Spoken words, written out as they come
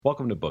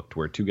Welcome to Booked,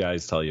 where two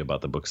guys tell you about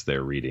the books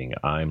they're reading.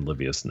 I'm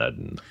Livius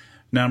Nedden.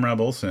 Now I'm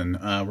Rob Olson.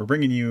 We're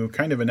bringing you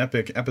kind of an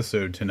epic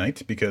episode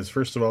tonight because,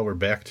 first of all, we're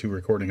back to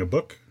recording a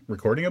book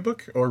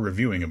or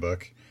reviewing a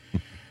book.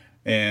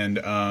 And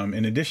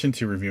in addition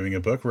to reviewing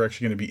a book, we're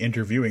actually going to be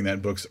interviewing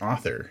that book's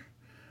author.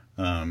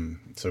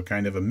 So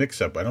kind of a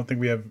mix-up. I don't think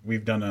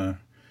we've done a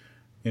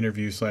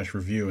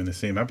interview/review in the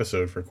same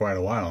episode for quite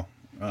a while.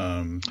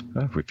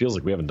 It feels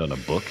like we haven't done a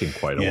book in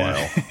quite a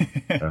while.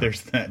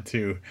 There's that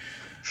too.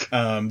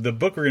 The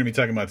book we're going to be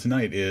talking about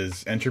tonight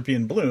is Entropy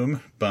in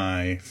Bloom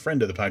by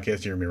friend of the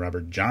podcast, Jeremy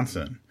Robert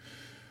Johnson.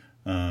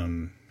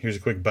 Here's a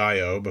quick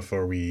bio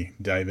before we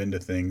dive into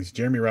things.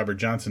 Jeremy Robert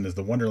Johnson is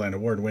the Wonderland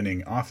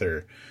Award-winning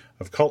author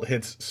of cult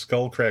hits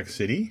Skullcrack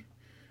City,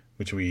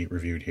 which we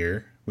reviewed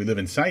here, We Live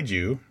Inside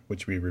You,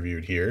 which we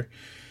reviewed here,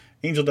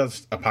 Angel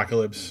Dust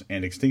Apocalypse,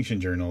 and Extinction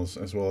Journals,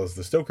 as well as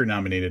the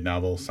Stoker-nominated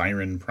novel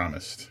Siren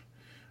Promised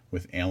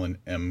with Alan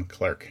M.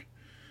 Clark.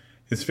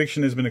 His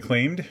fiction has been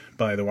acclaimed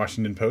by the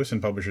Washington Post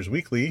and Publishers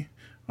Weekly,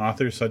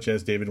 authors such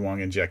as David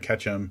Wong and Jack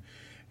Ketchum,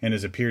 and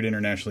has appeared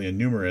internationally in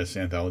numerous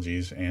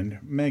anthologies and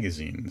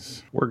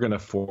magazines. We're going to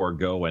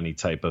forego any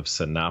type of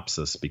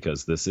synopsis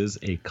because this is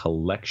a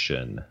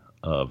collection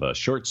of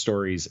short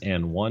stories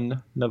and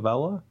one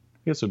novella. I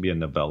guess it would be a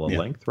novella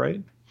length,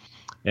 right?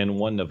 And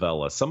one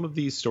novella. Some of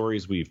these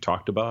stories we've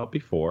talked about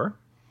before.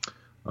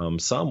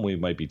 Some we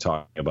might be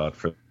talking about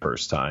for the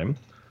first time.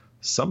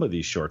 Some of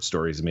these short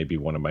stories may be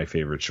one of my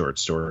favorite short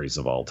stories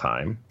of all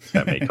time.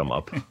 That may come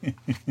up.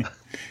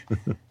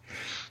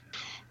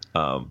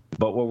 But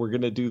what we're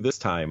going to do this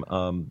time,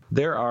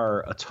 there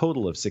are a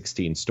total of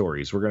 16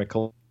 stories. We're going to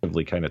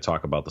collectively kind of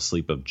talk about The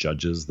Sleep of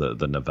Judges,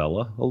 the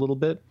novella, a little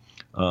bit.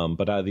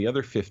 But out of the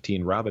other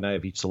 15, Rob and I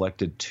have each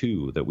selected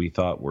two that we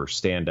thought were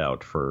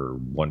standout for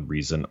one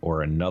reason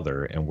or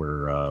another. And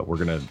we're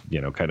going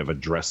to, kind of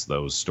address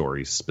those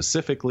stories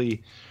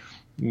specifically.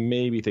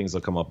 Maybe things will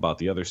come up about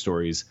the other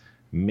stories.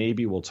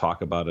 Maybe we'll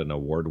talk about an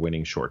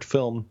award-winning short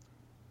film.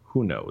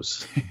 Who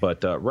knows?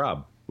 But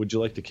Rob, would you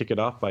like to kick it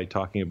off by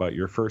talking about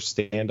your first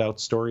standout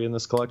story in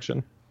this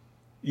collection?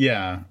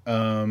 Yeah.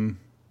 So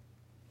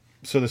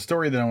the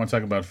story that I want to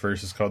talk about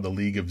first is called The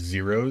League of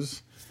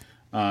Zeros,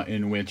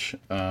 in which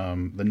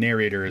the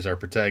narrator is our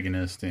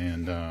protagonist,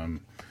 and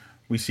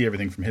we see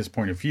everything from his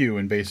point of view.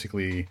 And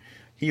basically,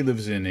 he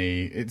lives in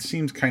it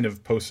seems kind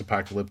of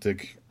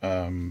post-apocalyptic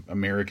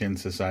American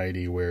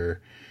society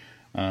where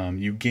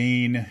you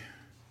gain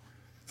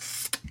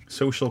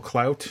social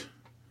clout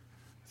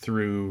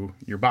through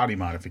your body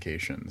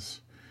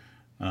modifications.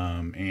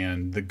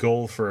 And the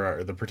goal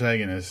for the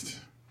protagonist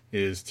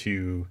is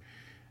to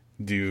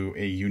do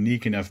a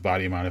unique enough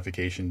body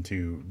modification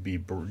to be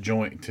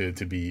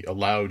to be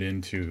allowed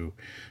into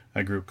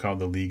a group called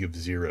the League of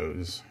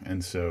Zeros.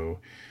 And so,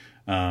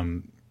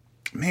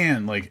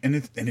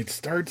 it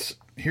starts,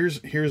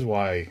 here's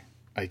why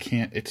I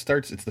can't, it's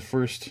the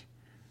first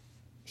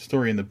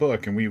story in the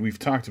book, and we've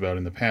talked about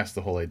in the past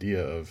the whole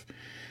idea of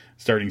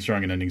starting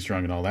strong and ending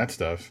strong and all that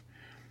stuff.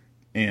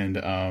 And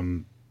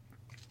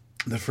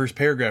the first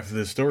paragraph of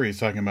this story is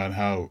talking about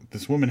how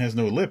this woman has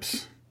no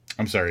lips.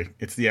 I'm sorry,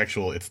 it's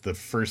the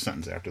first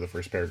sentence after the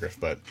first paragraph,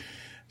 but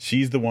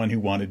she's the one who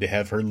wanted to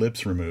have her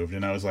lips removed,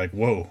 and I was like,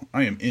 whoa,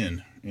 I am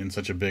in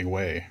such a big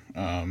way.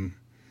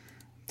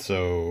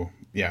 So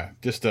yeah,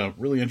 just a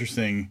really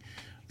interesting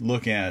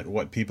look at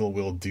what people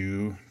will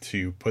do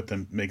to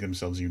make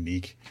themselves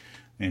unique,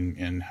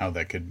 and how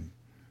that could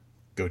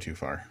go too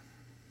far.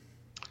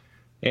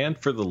 And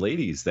for the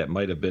ladies, that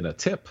might have been a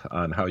tip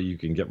on how you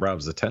can get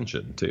Rob's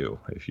attention, too.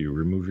 If you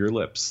remove your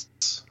lips,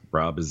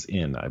 Rob is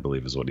in, I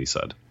believe is what he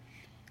said.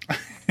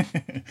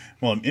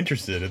 Well, I'm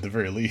interested at the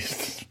very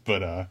least.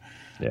 But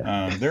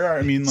yeah. there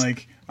are,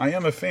 I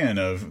am a fan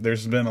of,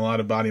 there's been a lot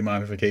of body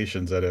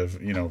modifications that have,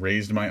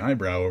 raised my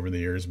eyebrow over the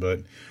years.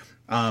 But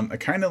I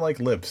kind of like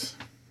lips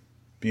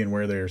being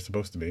where they're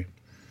supposed to be.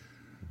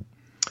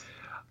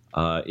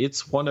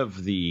 It's one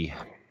of the...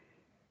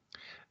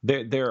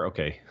 They're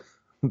okay.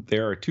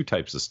 There are two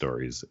types of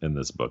stories in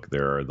this book.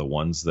 There are the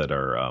ones that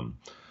are a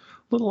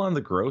little on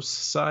the gross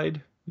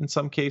side in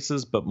some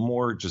cases, but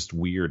more just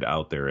weird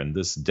out there. And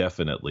this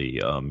definitely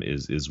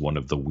is one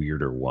of the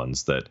weirder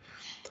ones that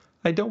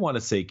I don't want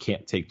to say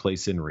can't take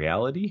place in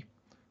reality.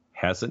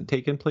 Hasn't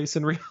taken place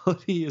in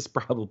reality is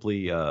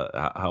probably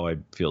how I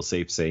feel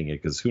safe saying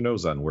it, because who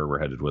knows on where we're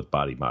headed with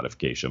body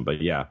modification.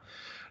 But yeah,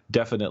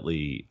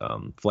 definitely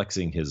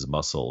flexing his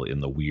muscle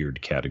in the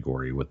weird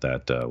category with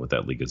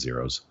that League of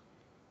Zeros.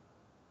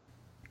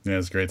 Yeah,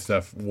 it's great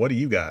stuff. What do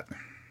you got?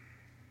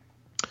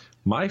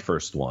 My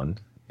first one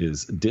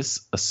is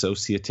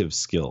Disassociative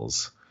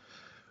Skills,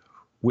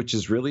 which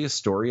is really a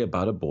story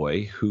about a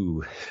boy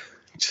who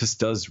just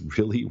does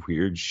really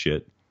weird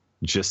shit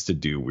just to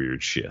do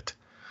weird shit.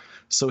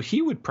 So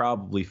he would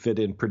probably fit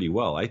in pretty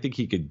well. I think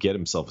he could get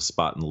himself a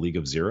spot in the League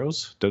of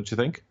Zeros, don't you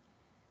think?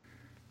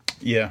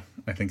 Yeah,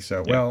 I think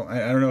so. Yeah. Well,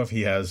 I don't know if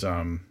he has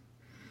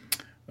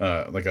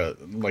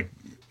like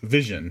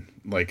vision,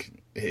 like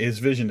his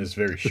vision is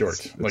very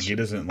short. Like he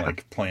doesn't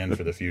like plan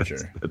for the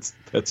future.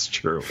 That's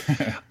true.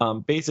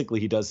 Basically,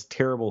 he does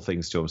terrible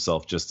things to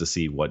himself just to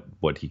see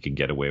what he can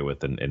get away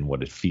with and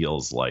what it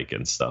feels like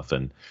and stuff.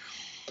 And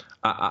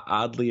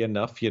oddly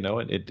enough,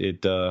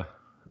 it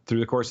through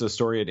the course of the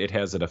story, it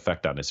has an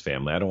effect on his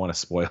family. I don't want to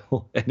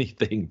spoil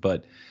anything,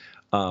 but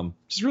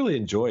just really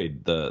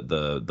enjoyed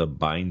the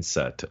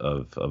mindset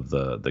of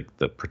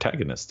the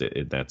protagonist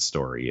in that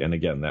story. And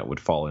again, that would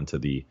fall into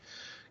the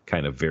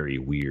kind of very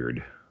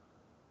weird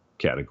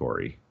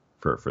category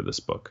for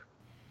this book.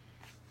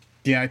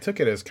 Yeah, I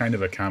took it as kind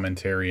of a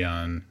commentary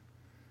on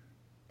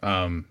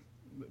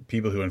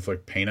people who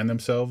inflict pain on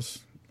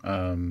themselves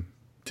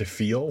to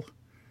feel.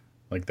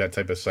 Like that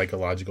type of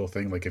psychological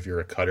thing, like if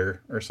you're a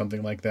cutter or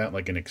something like that,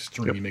 like an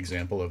extreme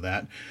example of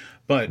that.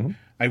 But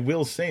I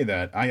will say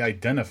that I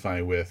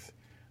identify with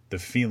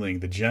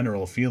the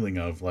general feeling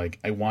of like,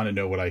 I want to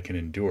know what I can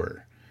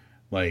endure.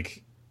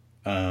 Like,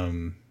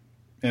 and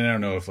I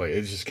don't know if like,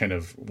 it's just kind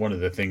of one of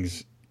the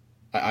things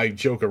I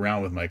joke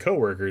around with my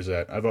coworkers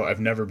that I've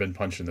never been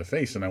punched in the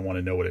face and I want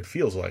to know what it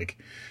feels like.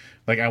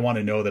 Like I want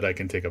to know that I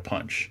can take a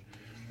punch.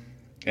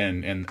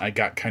 And I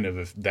got kind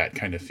of that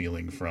kind of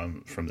feeling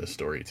from this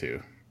story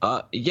too.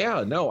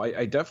 Yeah, no,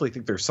 I definitely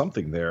think there's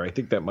something there. I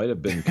think that might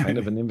have been kind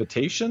of an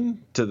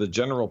invitation to the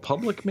general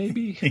public,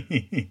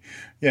 maybe.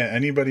 Yeah,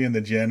 anybody in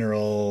the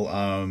general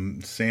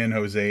San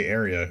Jose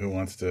area who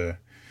wants to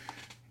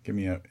give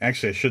me a...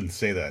 Actually, I shouldn't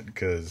say that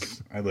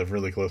because I live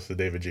really close to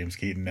David James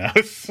Keaton now,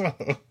 so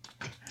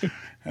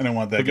I don't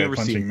want that guy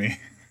punching me.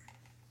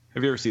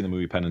 Have you ever seen the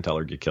movie Penn and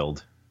Teller Get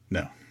Killed?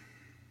 No.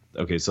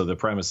 Okay, so the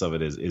premise of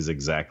it is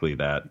exactly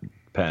that.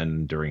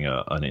 Penn, during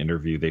an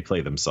interview, they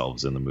play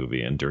themselves in the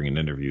movie, and during an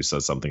interview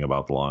says something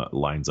about the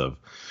lines of,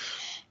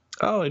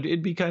 oh,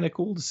 it'd be kind of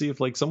cool to see if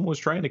like someone was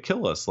trying to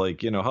kill us,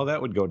 like, how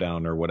that would go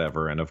down or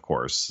whatever. And of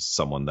course,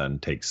 someone then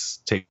takes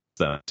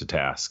them to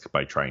task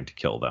by trying to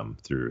kill them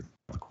through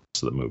the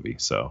course of the movie.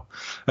 So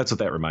that's what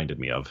that reminded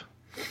me of.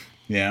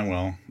 Yeah,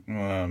 well,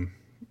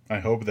 I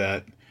hope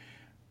that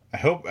I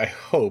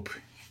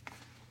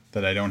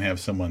don't have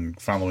someone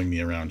following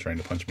me around trying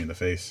to punch me in the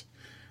face,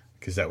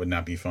 because that would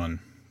not be fun.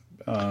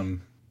 It'd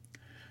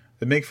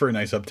make for a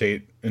nice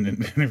update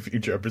in a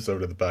future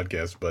episode of the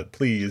podcast, but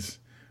please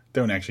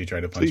don't actually try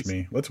to punch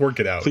me. Let's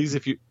work it out. Please,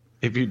 if you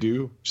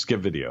do, just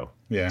give video.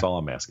 Yeah. That's all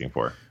I'm asking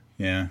for.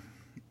 Yeah.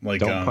 Like,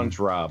 don't punch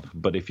Rob,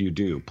 but if you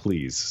do,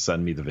 please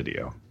send me the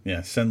video.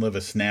 Yeah, send Liv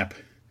a snap.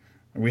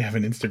 We have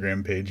an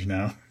Instagram page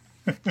now.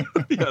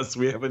 Yes,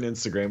 we have an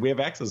Instagram. We have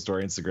access to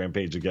our Instagram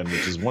page again,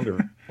 which is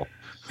wonderful.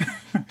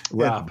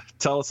 Rob,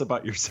 tell us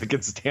about your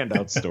second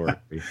standout story.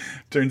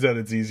 Turns out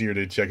it's easier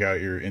to check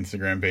out your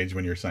Instagram page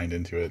when you're signed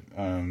into it.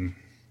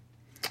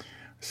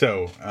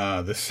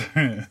 This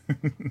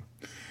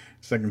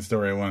second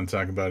story I want to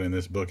talk about in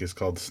this book is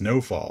called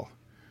Snowfall.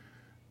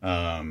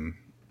 And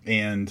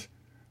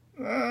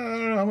I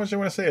don't know how much I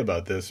want to say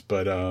about this,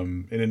 but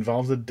it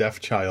involves a deaf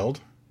child.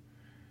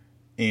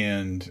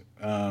 And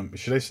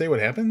should I say what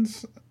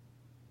happens?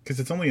 Because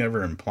it's only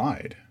ever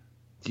implied.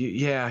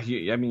 Yeah,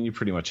 I mean, you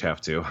pretty much have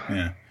to.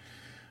 Yeah.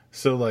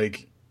 So,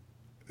 like,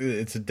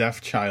 it's a deaf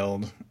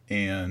child,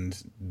 and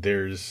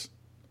there's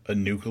a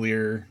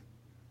nuclear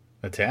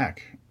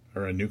attack,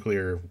 or a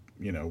nuclear,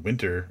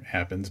 winter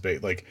happens.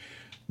 But, like,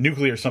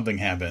 nuclear something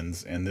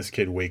happens, and this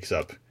kid wakes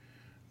up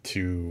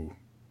to,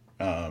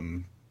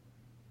 the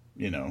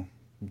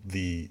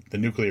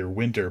nuclear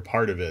winter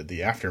part of it,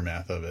 the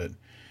aftermath of it.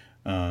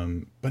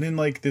 But in,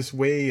 like, this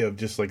way of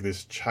just, like,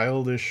 this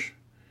childish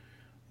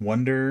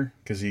wonder,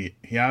 because he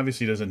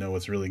obviously doesn't know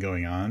what's really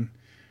going on,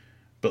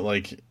 but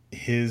like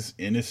his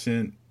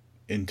innocent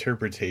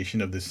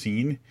interpretation of the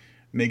scene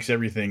makes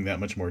everything that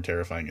much more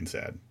terrifying and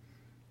sad.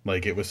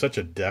 Like it was such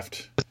a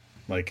deft,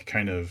 like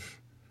kind of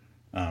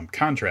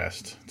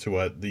contrast to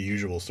what the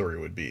usual story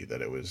would be,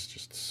 that it was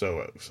just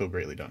so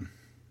greatly done.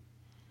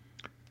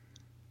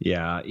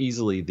 Yeah,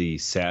 easily the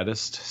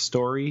saddest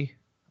story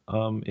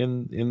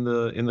in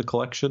the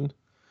collection.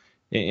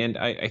 And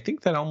I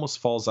think that almost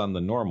falls on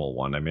the normal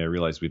one. I mean, I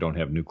realize we don't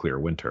have nuclear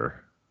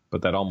winter,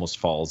 but that almost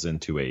falls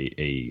into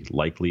a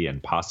likely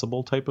and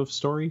possible type of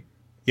story.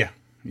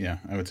 Yeah,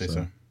 I would say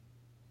so.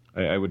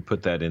 I would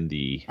put that in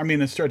the... I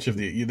mean, a stretch of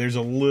there's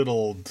a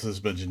little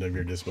suspension of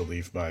your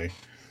disbelief by,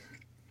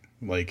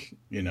 like,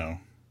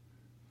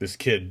 this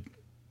kid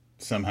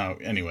somehow...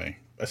 Anyway,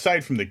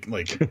 aside from the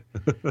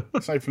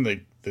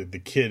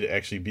kid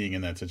actually being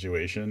in that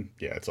situation,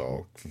 yeah, it's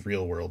all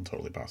real world,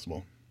 totally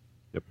possible.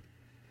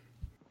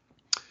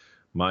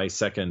 My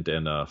second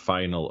and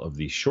final of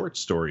the short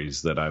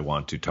stories that I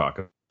want to talk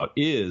about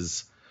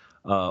is,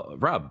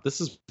 Rob,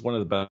 this is one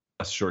of the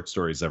best short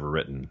stories ever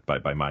written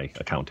by my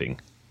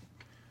accounting.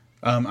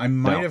 I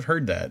might have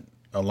heard that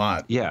a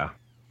lot. Yeah.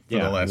 For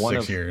the last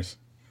 6 years.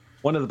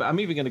 One of the,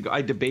 I'm even going to go,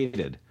 I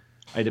debated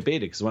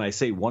because when I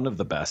say one of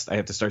the best, I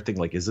have to start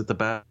thinking like, is it the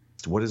best?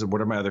 What is it?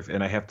 What are my other,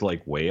 and I have to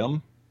like weigh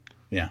them.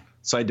 Yeah.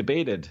 So I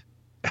debated.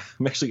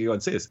 I'm actually going to go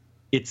and say this.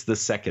 It's the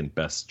second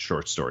best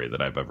short story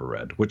that I've ever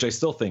read, which I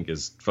still think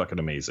is fucking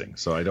amazing.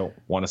 So I don't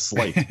want to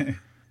slight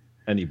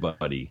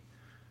anybody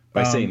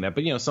by saying that.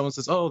 But, someone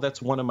says, oh,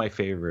 that's one of my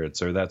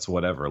favorites or that's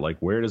whatever. Like,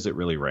 where does it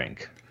really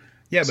rank?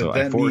 Yeah, but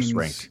that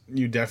means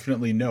you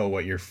definitely know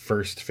what your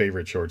first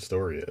favorite short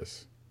story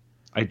is.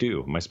 I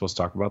do. Am I supposed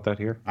to talk about that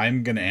here?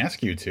 I'm going to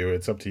ask you to.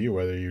 It's up to you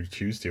whether you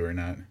choose to or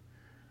not.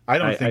 I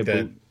don't think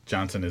that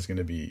Johnson is going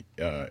to be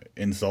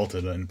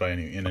insulted by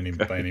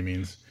any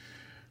means.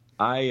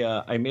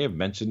 I may have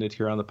mentioned it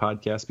here on the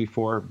podcast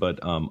before, but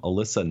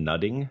Alyssa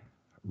Nutting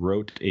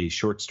wrote a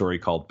short story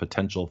called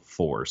Potential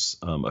Force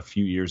a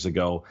few years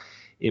ago.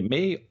 It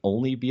may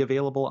only be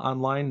available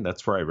online.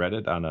 That's where I read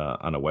it on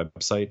a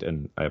website,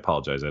 and I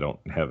apologize, I don't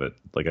have it.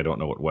 Like, I don't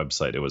know what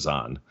website it was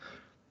on.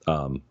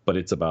 But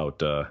it's about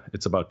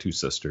two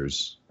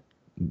sisters,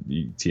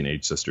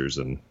 teenage sisters,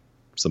 and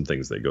some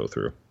things they go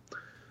through.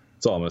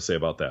 That's all I'm going to say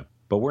about that.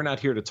 But we're not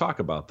here to talk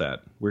about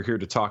that. We're here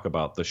to talk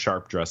about the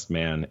sharp-dressed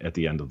man at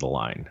the end of the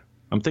line.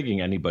 I'm thinking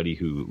anybody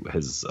who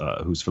has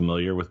who's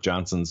familiar with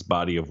Johnson's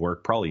body of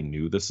work probably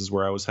knew this is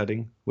where I was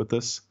heading with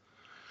this.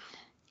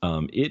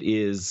 It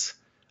is,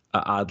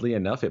 oddly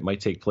enough, it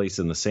might take place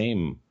in the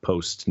same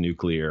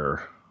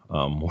post-nuclear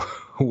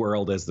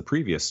world as the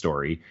previous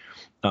story.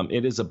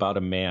 It is about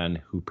a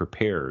man who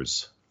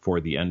prepares for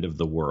the end of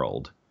the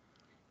world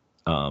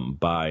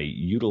by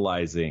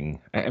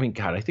utilizing, I mean,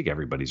 God, I think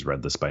everybody's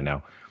read this by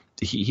now.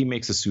 He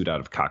makes a suit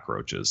out of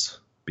cockroaches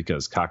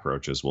because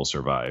cockroaches will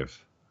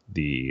survive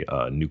the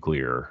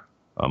nuclear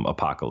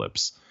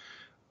apocalypse.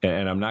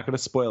 And I'm not going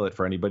to spoil it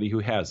for anybody who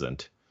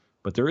hasn't,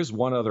 but there is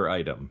one other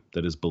item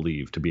that is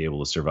believed to be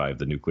able to survive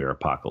the nuclear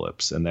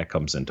apocalypse, and that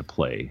comes into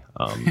play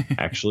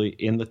actually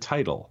in the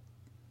title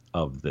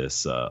of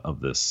this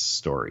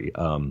story.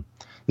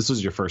 This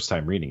was your first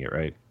time reading it,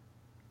 right?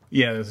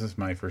 Yeah, this is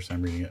my first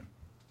time reading it.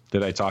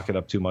 Did I talk it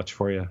up too much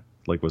for you?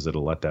 Like, was it a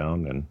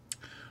letdown? And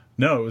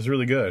no, it was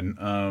really good.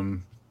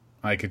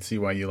 I could see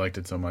why you liked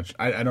it so much.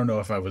 I don't know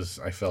if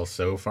I fell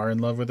so far in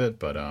love with it,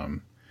 but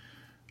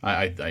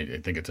I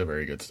think it's a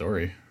very good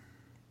story.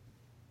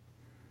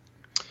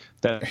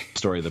 That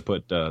story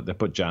that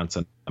put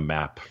Johnson on a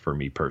map for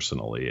me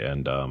personally,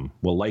 and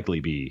will likely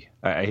be.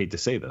 I hate to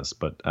say this,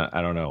 but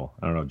I don't know.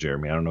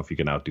 Jeremy. I don't know if you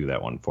can outdo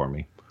that one for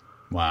me.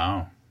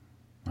 Wow.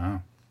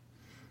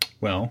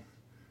 Well,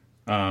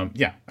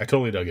 yeah, I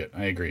totally dug it.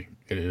 I agree.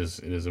 It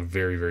is a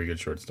very, very good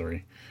short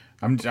story.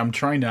 I'm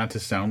trying not to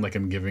sound like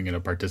I'm giving it a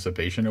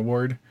participation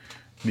award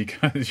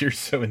because you're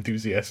so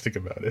enthusiastic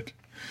about it.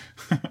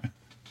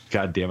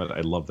 God damn it!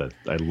 I love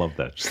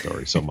that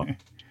story so much.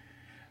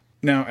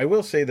 Now, I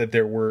will say that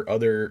there were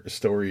other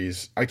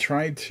stories. I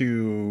tried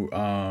to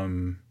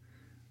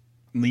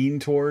lean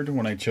toward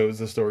when I chose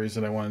the stories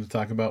that I wanted to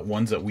talk about,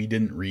 ones that we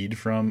didn't read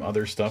from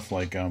other stuff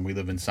like We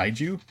Live Inside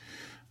You.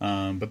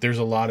 But there's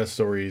a lot of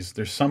stories.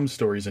 There's some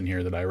stories in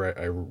here that I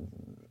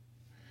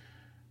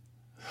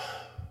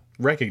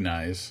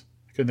recognize.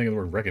 I couldn't think of the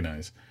word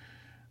recognize.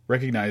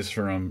 Recognize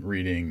from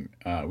reading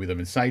We Live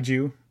Inside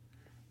You,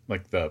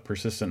 like the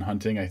Persistent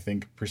Hunting. I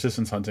think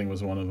Persistence Hunting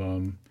was one of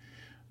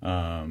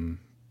them.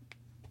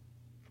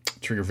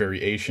 Trigger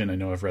Variation, I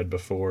know I've read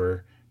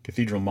before.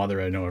 Cathedral Mother,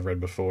 I know I've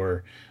read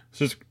before.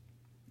 So there's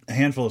a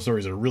handful of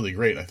stories that are really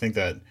great. I think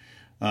that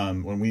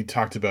when we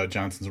talked about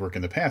Johnson's work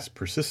in the past,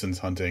 Persistence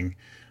Hunting,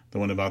 the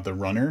one about the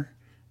runner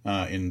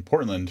in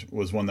Portland,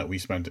 was one that we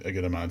spent a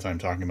good amount of time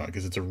talking about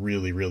because it's a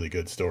really, really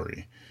good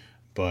story.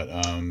 But,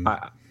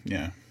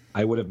 yeah.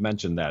 I would have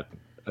mentioned that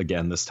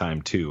again this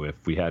time, too, if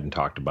we hadn't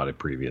talked about it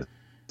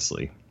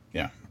previously.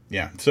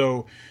 Yeah.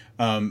 So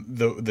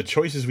the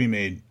choices we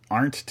made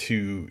aren't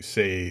to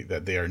say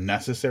that they are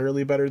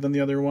necessarily better than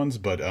the other ones,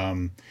 but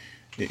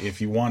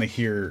if you want to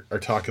hear or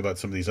talk about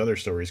some of these other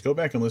stories, go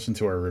back and listen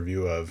to our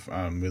review of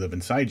We Live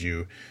Inside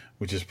You,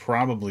 which is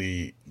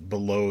probably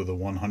below the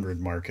 100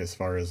 mark as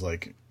far as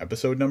like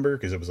episode number,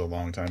 because it was a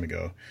long time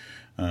ago.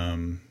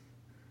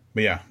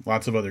 But yeah,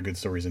 lots of other good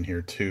stories in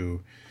here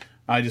too.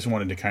 I just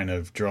wanted to kind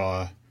of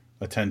draw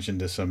attention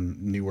to some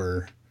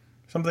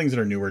things that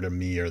are newer to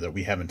me or that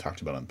we haven't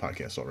talked about on the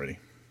podcast already.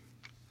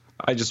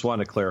 I just want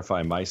to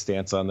clarify my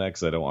stance on that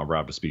because I don't want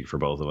Rob to speak for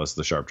both of us.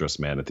 The Sharp Dressed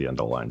Man at the End of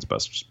the Line's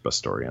best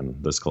story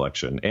in this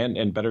collection,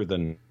 and better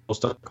than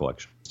most other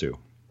collections too.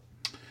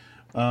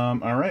 All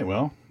right,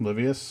 well,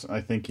 Livius,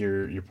 I think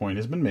your point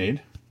has been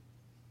made.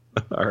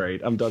 All right,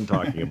 I'm done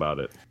talking about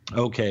it.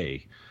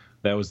 Okay,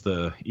 that was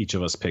each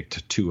of us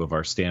picked two of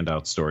our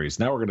standout stories.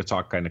 Now we're going to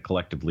talk kind of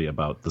collectively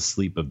about The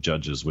Sleep of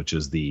Judges, which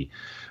is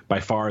by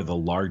far the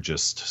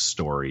largest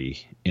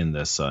story in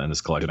this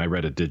collection. I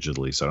read it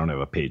digitally, so I don't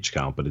have a page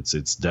count, but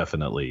it's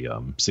definitely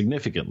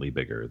significantly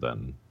bigger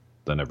than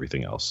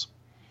everything else.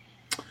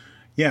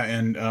 Yeah,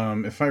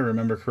 and if I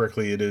remember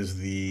correctly, it is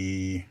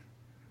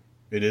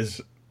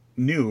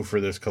new for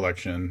this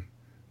collection.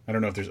 I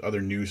don't know if there's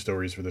other new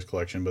stories for this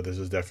collection, but this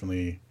is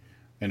definitely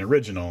an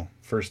original,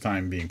 first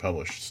time being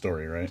published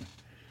story, right?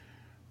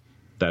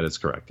 That is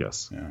correct,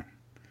 yes. Yeah.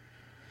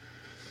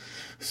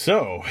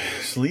 So,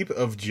 Sleep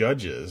of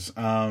Judges.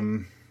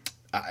 I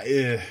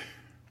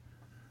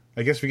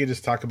guess we could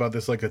just talk about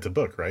this like it's a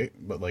book, right?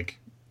 But like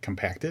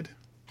compacted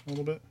a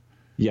little bit.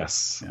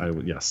 Yes. Yeah.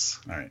 Yes.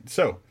 All right.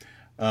 So,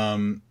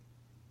 kind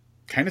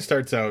of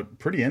starts out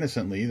pretty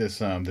innocently. This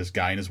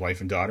guy and his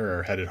wife and daughter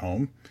are headed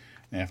home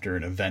after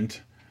an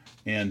event,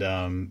 and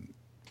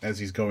as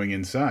he's going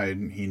inside,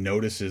 he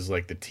notices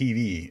like the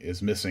TV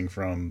is missing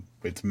from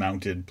its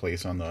mounted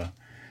place on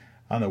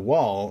the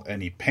wall,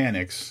 and he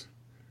panics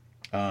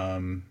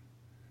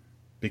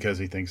because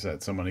he thinks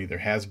that someone either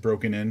has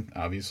broken in,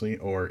 obviously,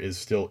 or is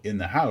still in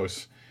the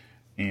house,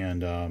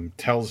 and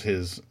tells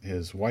his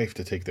wife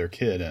to take their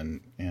kid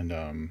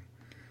and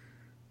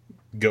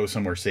go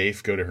somewhere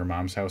safe, go to her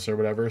mom's house or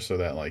whatever, so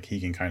that like he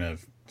can kind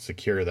of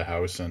secure the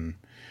house and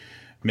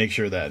make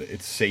sure that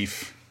it's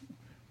safe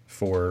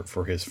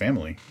for his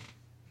family.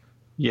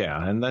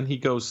 Yeah, and then he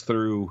goes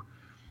through,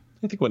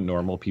 I think, what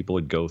normal people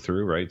would go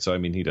through, right? So I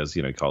mean, he does,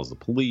 he calls the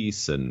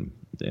police, and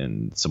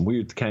some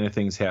weird kind of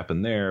things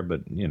happen there,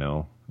 but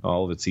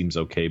all of it seems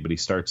okay. But he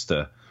starts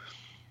to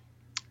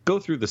go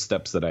through the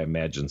steps that I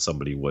imagine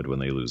somebody would when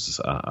they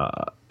lose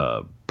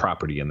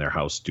property in their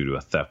house due to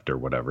a theft or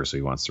whatever. So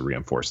he wants to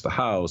reinforce the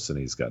house, and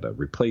he's got to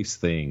replace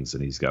things,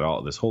 and he's got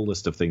all this whole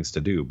list of things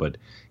to do. But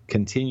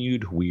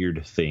continued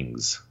weird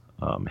things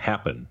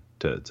happen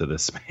to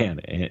this man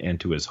and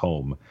to his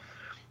home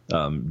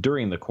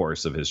during the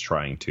course of his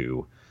trying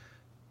to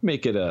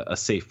make it a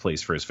safe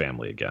place for his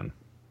family again.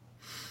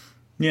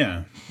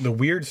 Yeah, the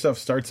weird stuff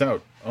starts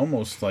out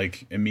almost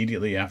like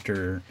immediately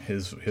after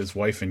his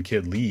wife and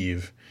kid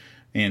leave,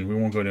 and we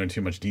won't go into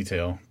too much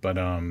detail, but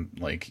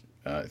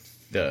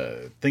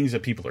the things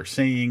that people are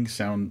saying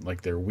sound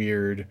like they're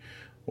weird,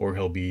 or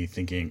he'll be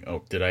thinking,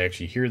 oh, did I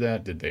actually hear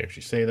that? Did they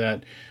actually say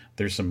that?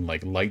 There's some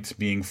like lights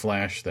being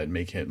flashed that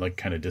make it like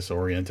kind of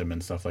disorient him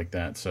and stuff like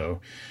that. So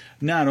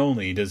not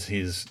only does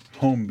his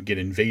home get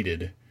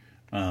invaded,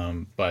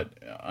 but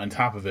on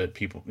top of it,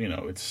 people,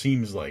 it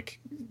seems like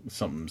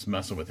something's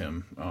messing with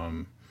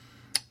him,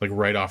 like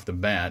right off the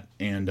bat.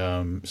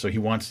 And so he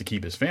wants to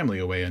keep his family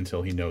away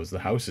until he knows the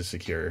house is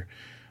secure.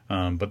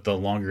 But the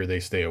longer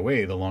they stay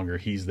away, the longer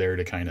he's there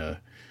to kind of,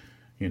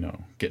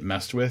 get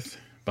messed with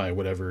by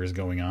whatever is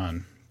going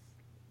on.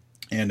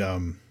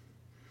 And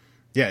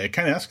yeah, it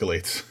kind of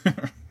escalates.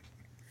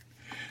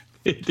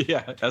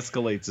 Yeah,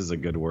 escalates is a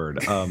good word.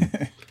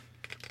 I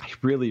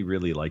really,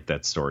 really like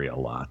that story a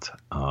lot.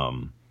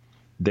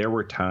 There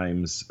were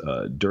times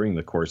during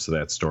the course of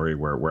that story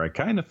where I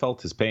kind of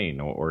felt his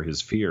pain or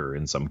his fear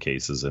in some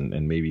cases,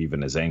 and maybe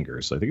even his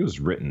anger. So I think it was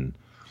written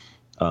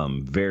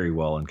very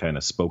well and kind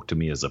of spoke to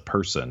me as a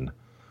person.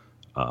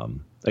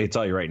 I can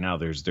tell you right now,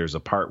 there's a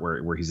part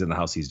where he's in the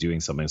house, he's doing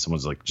something, and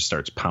someone's like just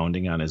starts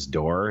pounding on his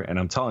door, and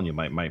I'm telling you,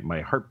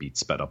 my heartbeat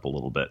sped up a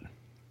little bit.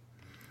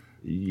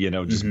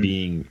 Just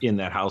being in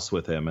that house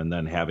with him and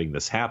then having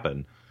this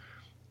happen.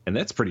 And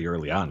that's pretty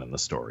early on in the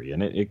story,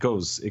 and it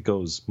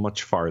goes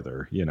much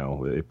farther.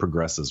 It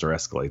progresses or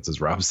escalates,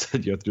 as Rob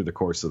said, through the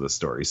course of the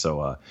story.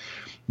 So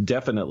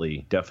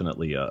definitely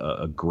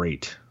a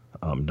great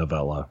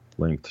novella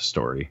length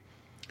story.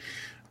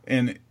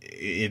 And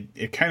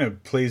it kind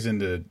of plays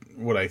into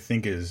what I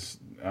think is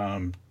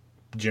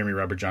Jeremy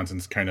Robert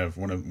Johnson's kind of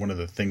one of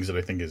the things that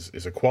I think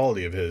is a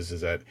quality of his,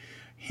 is that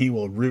he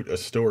will root a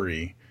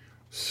story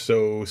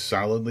so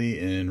solidly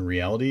in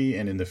reality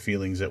and in the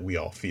feelings that we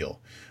all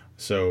feel.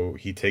 So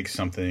he takes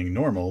something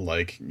normal,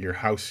 like your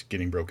house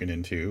getting broken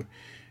into,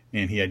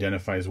 and he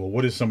identifies, well,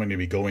 what is someone going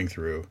to be going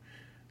through?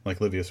 Like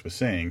Livius was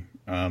saying,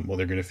 well,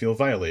 they're going to feel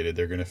violated.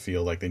 They're going to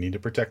feel like they need to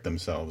protect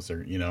themselves.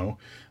 They're going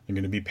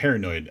to be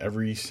paranoid.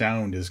 Every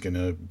sound is going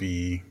to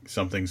be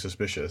something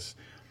suspicious.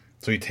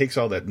 So he takes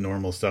all that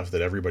normal stuff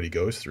that everybody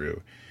goes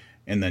through,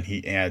 and then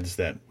he adds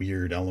that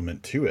weird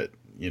element to it,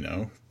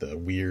 the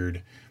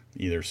weird,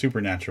 either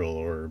supernatural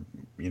or,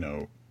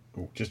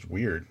 just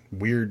weird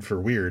for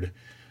weird.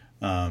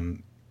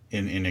 In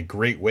a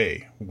great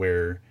way,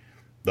 where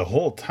the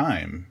whole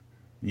time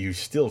you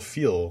still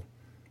feel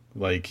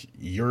like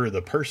you're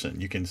the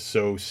person. You can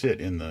so sit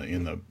in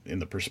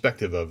the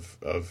perspective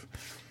of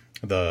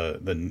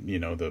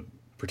the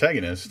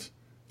protagonist,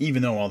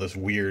 even though all this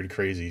weird,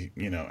 crazy,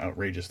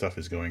 outrageous stuff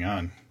is going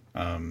on.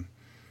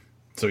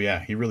 So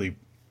yeah,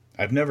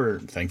 I've never,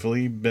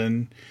 thankfully,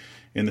 been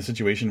in the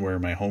situation where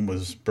my home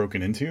was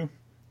broken into,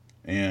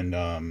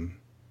 and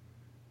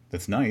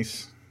that's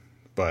nice,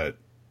 but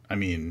I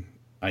mean,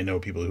 I know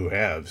people who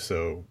have,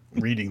 so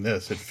reading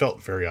this, it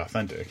felt very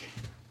authentic.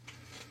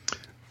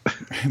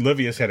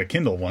 Livius had a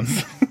Kindle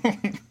once.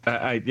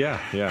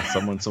 Yeah.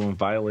 Someone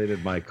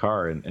violated my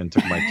car and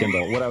took my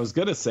Kindle. What I was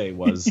going to say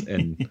was,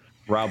 and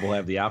Rob will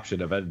have the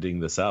option of editing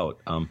this out.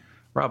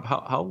 Rob,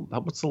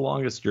 what's the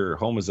longest your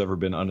home has ever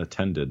been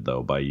unattended,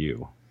 though, by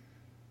you?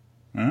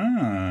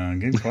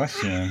 Good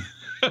question.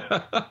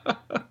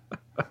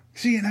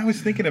 See, and I was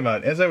thinking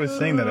about, as I was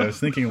saying that, I was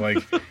thinking like,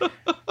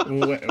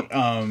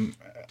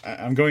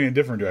 I'm going in a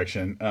different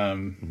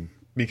direction,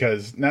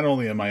 because not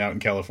only am I out in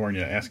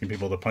California asking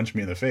people to punch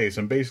me in the face,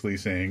 I'm basically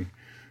saying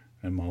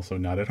I'm also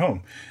not at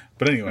home.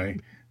 But anyway,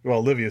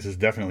 well, Livius is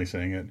definitely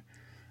saying it.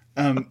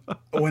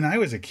 When I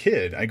was a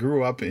kid, I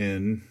grew up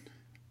in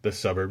the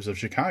suburbs of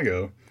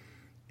Chicago,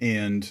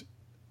 and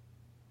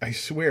I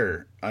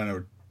swear, on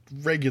a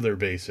regular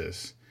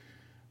basis,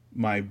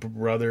 my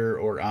brother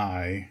or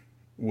I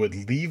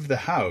would leave the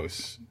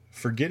house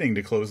forgetting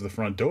to close the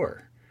front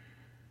door.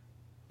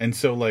 And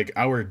so, like,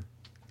 our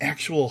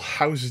actual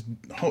house,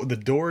 the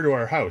door to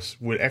our house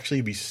would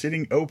actually be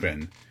sitting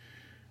open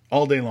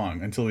all day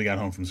long until we got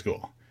home from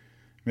school.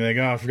 Be like,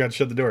 oh, I forgot to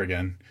shut the door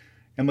again.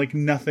 And, like,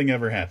 nothing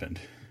ever happened.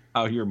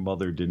 How your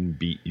mother didn't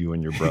beat you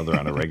and your brother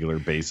on a regular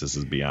basis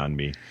is beyond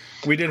me.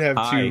 We did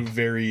have two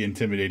very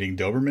intimidating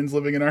Dobermans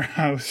living in our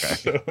house,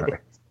 so right.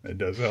 It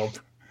does help.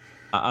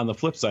 On the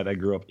flip side, I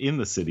grew up in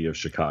the city of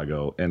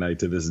Chicago, and I,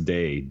 to this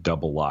day,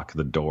 double lock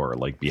the door,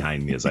 like,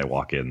 behind me as I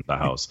walk in the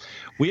house.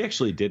 We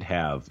actually did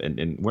have,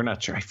 and we're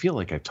not sure, I feel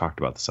like I've talked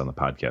about this on the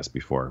podcast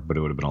before, but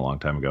it would have been a long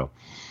time ago.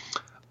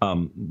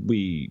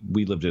 We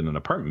lived in an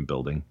apartment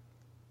building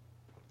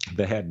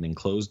that had an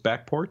enclosed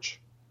back porch.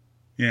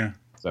 Yeah.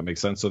 Does that make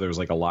sense? So there was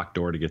like a locked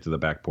door to get to the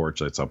back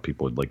porch. That's how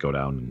people would like go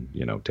down and,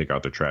 you know, take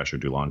out their trash or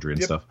do laundry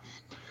and stuff.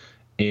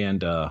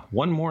 And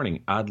one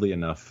morning, oddly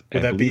enough,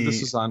 would that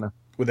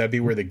be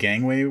where the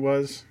gangway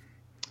was?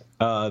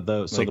 So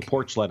the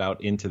porch led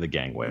out into the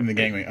gangway. In the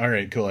gangway. All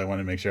right, cool. I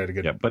wanted to make sure I had a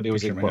good. Yeah, but it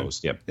was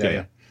enclosed. Yep.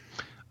 Yeah.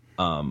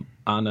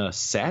 On a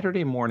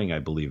Saturday morning, I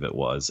believe it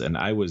was, and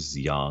I was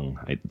young,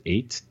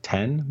 8,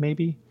 10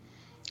 maybe.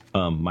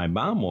 My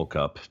mom woke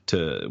up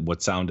to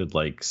what sounded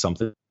like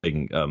something.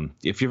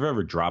 If you've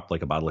ever dropped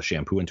like a bottle of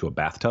shampoo into a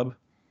bathtub,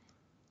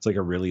 it's like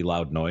a really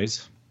loud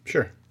noise.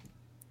 Sure.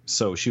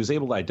 So she was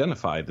able to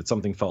identify that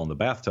something fell in the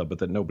bathtub, but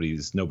that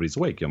nobody's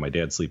awake. You know, my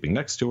dad's sleeping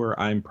next to her.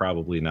 I'm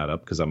probably not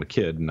up because I'm a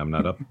kid and I'm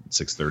not up at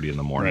 6:30 in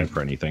the morning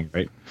for anything,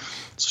 right?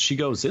 So she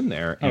goes in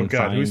there and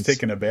who's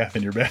taking a bath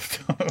in your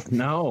bathtub?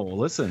 No,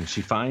 listen,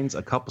 she finds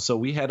a couple. So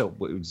we had it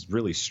was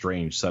really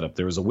strange setup.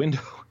 There was a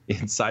window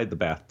inside the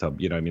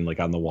bathtub, you know what I mean, like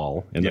on the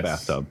wall in the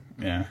bathtub.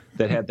 Yeah.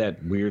 That had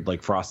that weird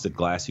like frosted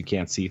glass you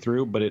can't see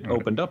through, but it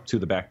opened up to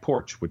the back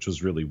porch, which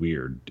was really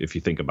weird if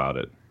you think about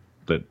it.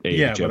 But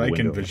I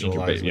can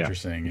visualize what you're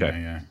saying.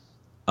 Okay.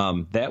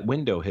 Yeah. That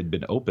window had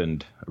been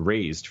opened,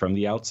 raised from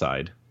the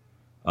outside,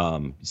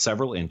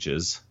 several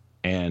inches,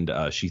 and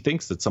she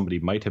thinks that somebody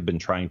might have been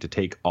trying to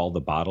take all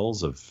the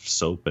bottles of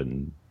soap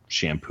and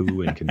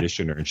shampoo and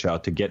conditioner and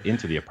shout to get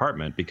into the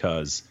apartment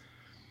because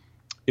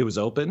it was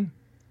open.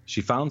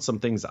 She found some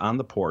things on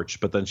the porch,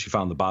 but then she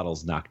found the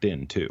bottles knocked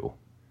in too.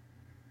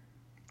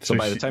 So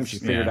by the time she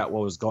figured out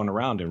what was going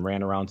around and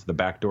ran around to the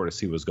back door to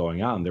see what was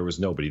going on, there was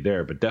nobody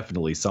there. But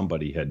definitely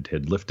somebody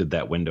had lifted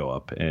that window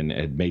up and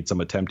had made some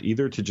attempt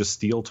either to just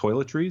steal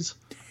toiletries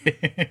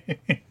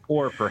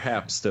or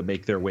perhaps to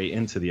make their way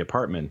into the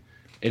apartment.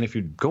 And if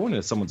you're going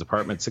into someone's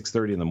apartment at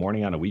 6:30 in the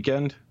morning on a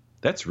weekend,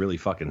 that's really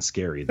fucking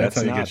scary. That's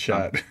how you get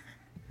shot.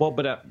 Well,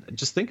 but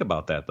just think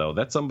about that, though.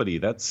 That's somebody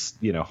that's,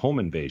 you know, home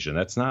invasion.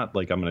 That's not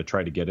like I'm going to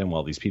try to get in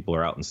while these people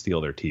are out and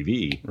steal their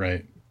TV.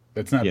 Right.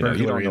 That's not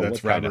burglary,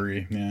 that's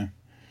robbery. Yeah.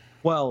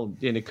 Well,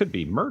 and it could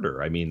be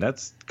murder. I mean,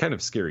 that's kind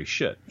of scary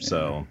shit. Yeah.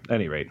 So, at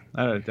any rate,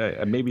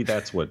 maybe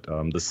that's what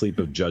the sleep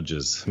of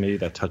judges, maybe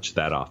that touched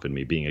that off in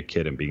me, being a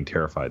kid and being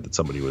terrified that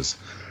somebody was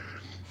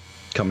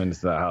coming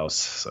into the house.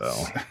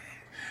 So,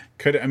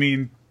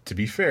 to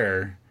be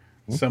fair,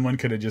 someone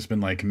could have just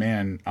been like,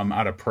 man, I'm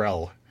out of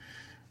Prel.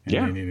 And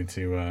they needed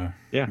to,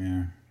 Yep.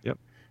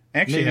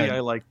 Actually, maybe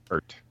I like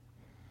Pert.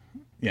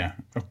 Yeah,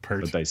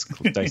 Pert.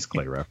 The Dice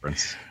Clay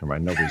reference.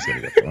 Nobody's going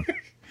to get that one.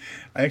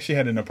 I actually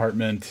had an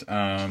apartment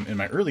in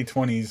my early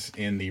 20s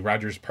in the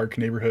Rogers Park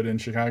neighborhood in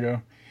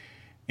Chicago.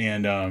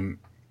 And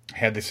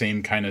had the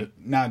same kind of,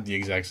 not the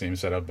exact same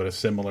setup, but a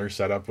similar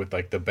setup with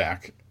like the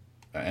back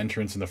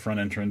entrance and the front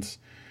entrance.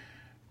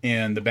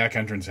 And the back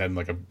entrance had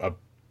like a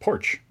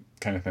porch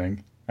kind of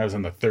thing. I was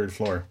on the 3rd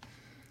floor.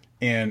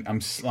 And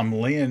I'm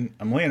laying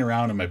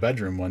around in my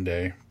bedroom one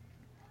day.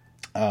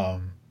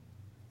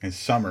 It's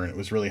summer and it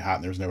was really hot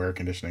and there was no air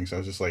conditioning, so I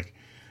was just like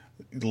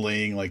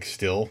laying like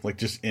still, like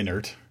just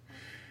inert.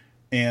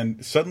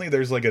 And suddenly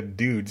there's like a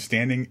dude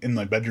standing in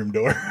my bedroom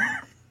door.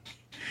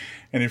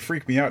 And it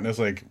freaked me out, and I was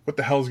like, what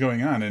the hell's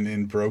going on? And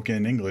in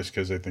broken English,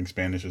 because I think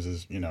Spanish is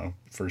his,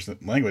 first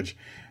language,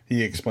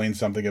 he explained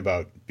something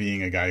about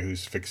being a guy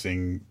who's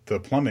fixing the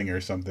plumbing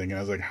or something. And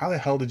I was like, how the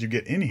hell did you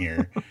get in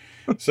here?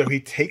 So he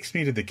takes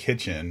me to the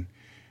kitchen,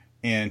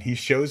 and he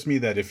shows me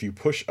that if you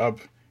push up,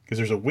 because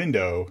there's a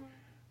window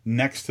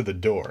next to the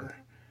door,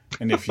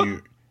 and if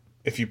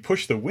you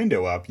push the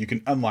window up, you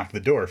can unlock the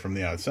door from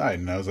the outside.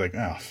 And I was like,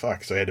 oh,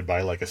 fuck. So I had to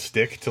buy like a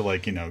stick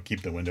to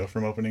keep the window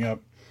from opening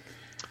up.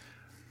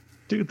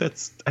 Dude,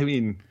 that's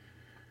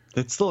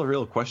still a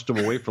real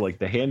questionable way for like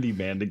the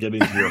handyman to get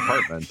into your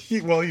apartment.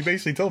 He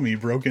basically told me he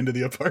broke into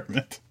the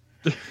apartment.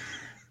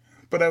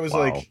 But I was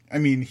like,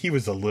 he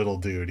was a little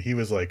dude. He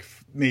was like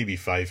maybe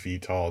 5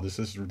 feet tall. Just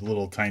this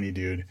little tiny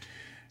dude.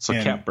 So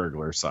cat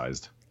burglar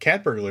sized.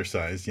 Cat burglar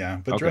sized,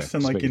 yeah. But dressed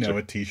in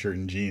a t-shirt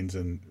and jeans.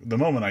 And the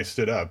moment I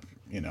stood up,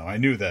 I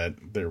knew that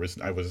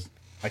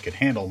I could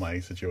handle my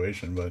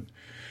situation, but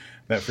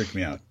that freaked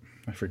me out.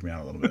 That freaked me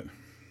out a little bit.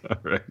 All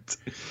right.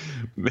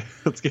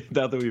 Let's get,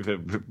 now that we've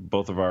had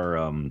both of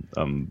our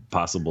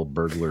possible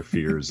burglar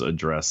fears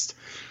addressed,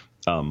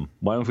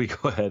 Why don't we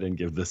go ahead and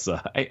give this?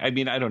 I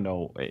mean, I don't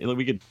know.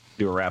 We could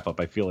do a wrap up.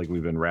 I feel like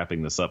we've been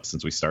wrapping this up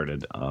since we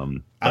started.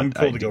 I'm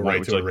cool to go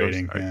right to a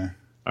rating. Yeah.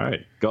 All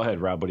right, go ahead,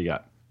 Rob. What do you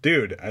got?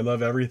 Dude, I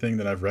love everything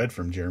that I've read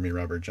from Jeremy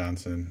Robert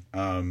Johnson.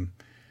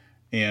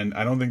 And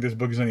I don't think this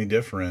book is any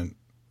different.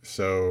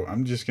 So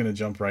I'm just going to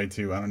jump right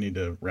to, I don't need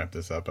to wrap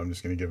this up. I'm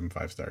just going to give him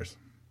 5 stars.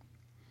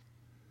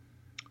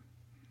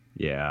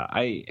 Yeah,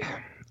 I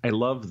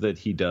love that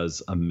he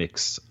does a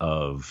mix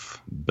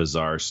of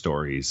bizarre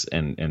stories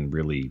and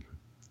really,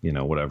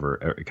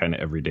 whatever kind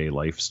of everyday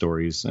life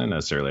stories, not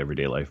necessarily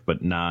everyday life,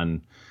 but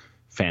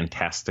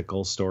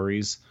non-fantastical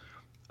stories.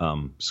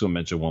 So I'll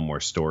mention one more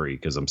story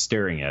because I'm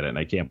staring at it and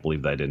I can't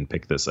believe that I didn't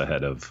pick this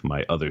ahead of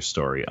my other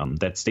story.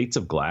 That States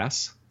of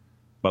Glass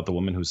about the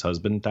woman whose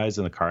husband dies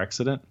in a car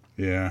accident.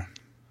 Yeah.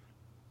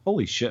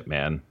 Holy shit,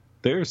 man.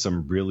 There's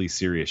some really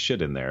serious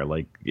shit in there.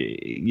 Like,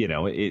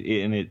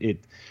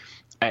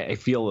 I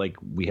feel like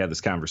we had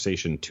this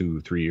conversation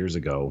 2-3 years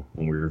ago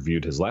when we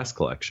reviewed his last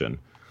collection.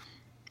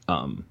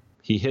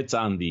 He hits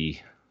on the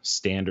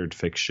standard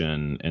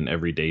fiction and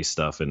everyday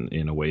stuff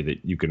in a way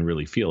that you can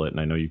really feel it. And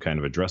I know you kind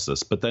of address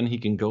this, but then he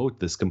can go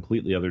this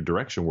completely other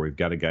direction where we've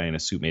got a guy in a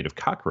suit made of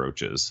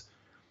cockroaches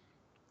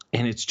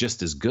and it's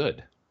just as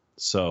good.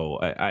 So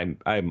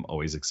I'm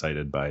always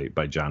excited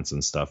by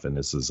Johnson's stuff. And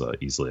this is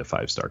easily a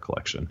 5-star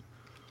collection.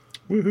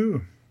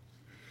 Woohoo.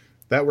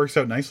 That works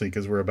out nicely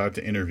because we're about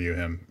to interview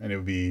him and it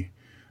would be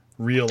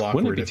real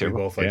awkward if we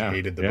both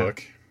hated the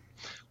book.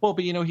 Well,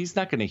 but he's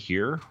not going to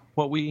hear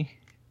what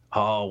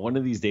one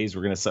of these days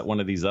we're going to set one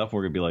of these up and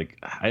we're going to be like,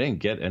 I didn't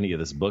get any of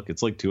this book.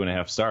 It's like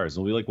 2.5 stars.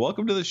 And we'll be like,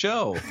 welcome to the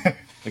show.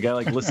 The guy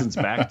listens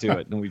back to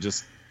it and we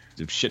just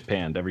shit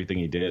panned everything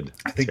he did.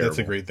 I think that's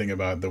a great thing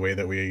about the way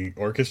that we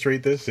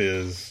orchestrate this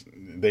is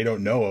they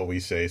don't know what we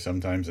say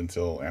sometimes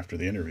until after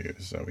the interview.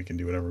 So we can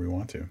do whatever we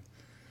want to.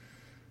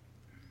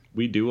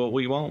 We do what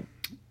we want.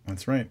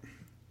 That's right.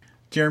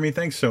 Jeremy,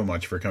 thanks so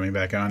much for coming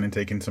back on and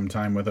taking some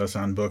time with us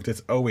on Booked.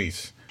 It's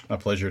always a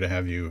pleasure to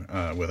have you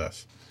with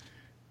us.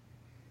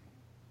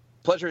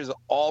 Pleasure is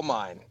all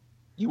mine.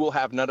 You will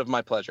have none of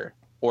my pleasure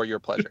or your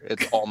pleasure.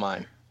 It's all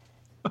mine.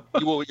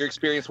 Your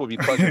experience will be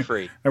pleasure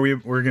free. We're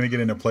going to get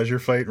in a pleasure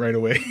fight right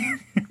away?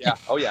 Yeah.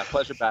 Oh yeah.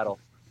 Pleasure battle.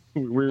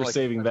 We're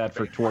saving that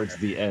for towards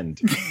the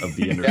end of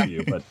the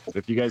interview. Yeah. But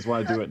if you guys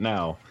want to do it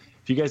now,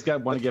 if you guys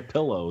want to get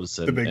pillows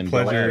and, the big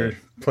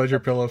pleasure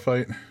pillow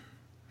fight.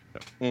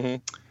 Mm-hmm.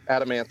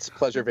 Adamant's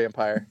pleasure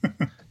vampire.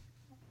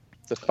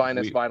 It's the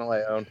finest vinyl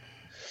I own.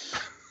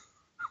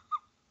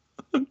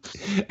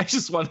 I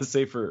just want to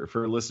say for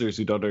listeners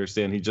who don't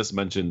understand, he just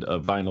mentioned a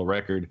vinyl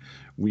record.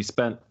 We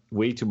spent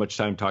way too much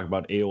time talking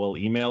about AOL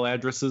email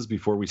addresses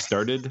before we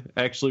started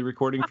actually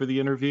recording for the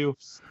interview.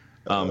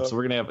 So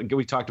we're gonna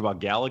we talked about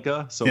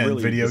Galaga. So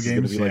really, video this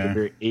games is gonna be like a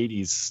very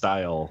 80s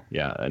style,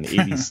 an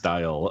 80s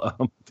style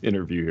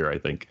interview here. I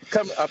think.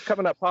 I'm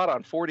coming up hot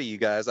on 40, you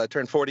guys. I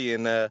turned 40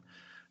 in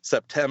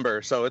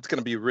September, so it's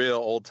gonna be real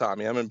old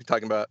Tommy. I'm gonna be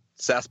talking about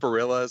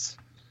sarsaparillas.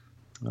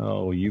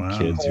 Oh, you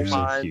kids, you're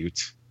so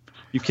cute.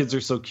 You kids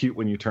are so cute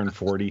when you turn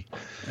 40.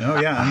 Oh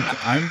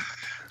yeah,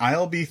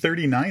 I'll be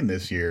 39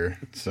 this year,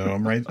 so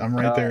I'm right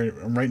there.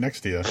 I'm right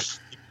next to you.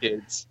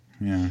 Kids.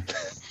 Yeah.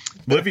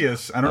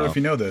 Livius, I don't know if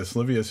you know this.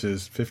 Livius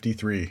is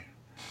 53.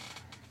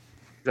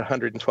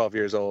 112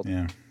 years old.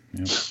 Yeah.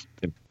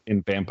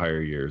 In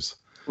vampire years.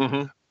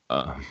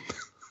 Mm-hmm.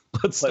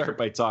 Let's start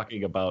by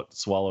talking about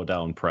Swallow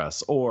Down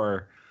Press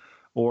or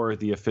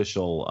the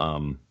official.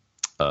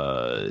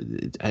 I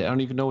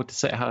don't even know what to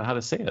say. How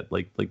to say it?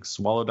 Like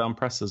Swallow Down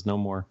Press is no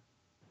more.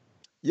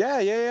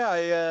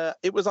 Yeah.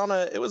 It was on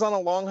a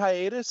long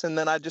hiatus, and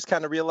then I just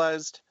kind of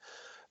realized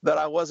that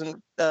I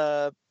wasn't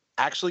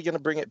actually going to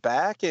bring it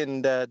back,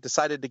 and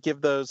decided to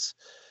give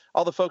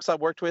all the folks I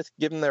worked with,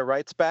 give them their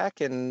rights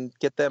back, and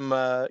get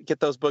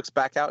those books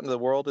back out into the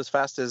world as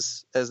fast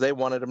as they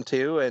wanted them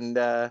to,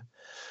 and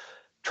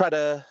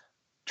try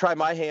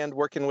my hand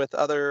working with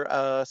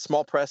other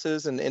small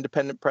presses and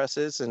independent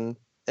presses, and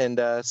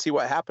see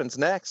what happens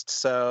next.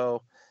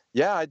 So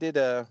yeah, I did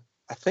I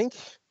think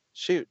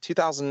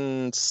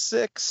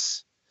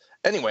 2006.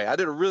 Anyway, I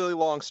did a really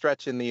long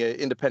stretch in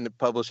the independent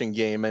publishing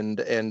game, and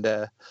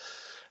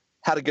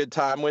had a good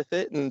time with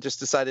it, and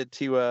just decided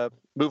to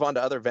move on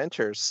to other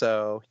ventures.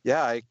 So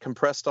yeah, I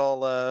compressed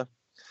all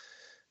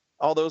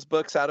those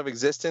books out of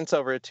existence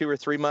over a 2 or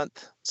 3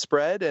 month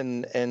spread,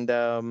 and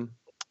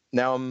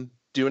now I'm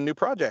doing new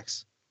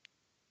projects.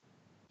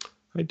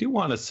 I do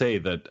want to say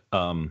that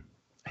I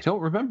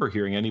don't remember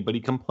hearing anybody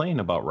complain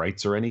about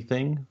rights or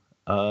anything.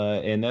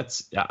 And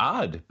that's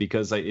odd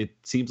because it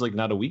seems like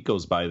not a week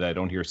goes by that I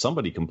don't hear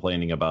somebody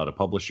complaining about a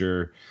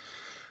publisher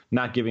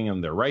not giving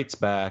them their rights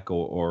back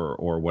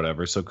or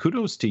whatever. So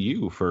kudos to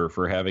you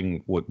for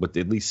having what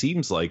at least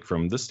seems like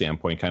from this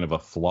standpoint kind of a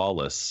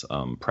flawless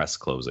press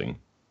closing.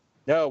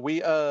 No, we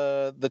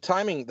the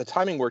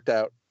timing worked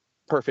out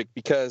perfect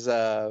because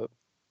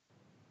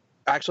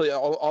actually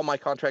all my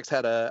contracts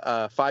had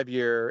a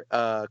 5-year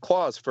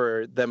clause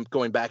for them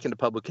going back into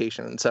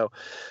publication. And so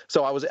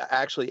I was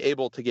actually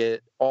able to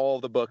get all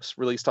the books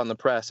released on the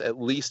press at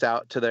least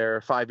out to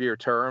their 5-year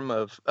term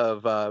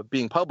of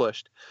being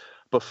published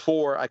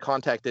before I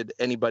contacted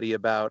anybody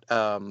about,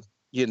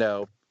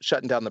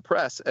 shutting down the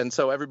press. And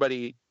so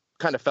everybody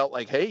kind of felt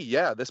like, hey,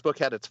 yeah, this book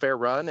had its fair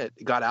run. It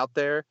got out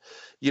there.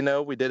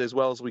 We did as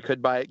well as we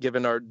could by it,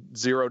 given our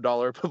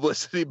 $0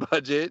 publicity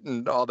budget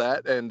and all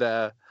that. And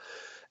the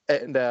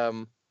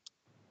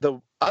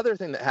other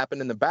thing that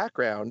happened in the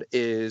background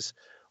is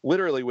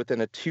literally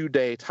within a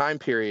 2-day time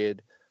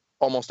period,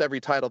 almost every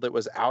title that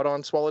was out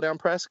on Swallow Down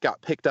Press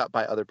got picked up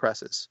by other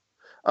presses.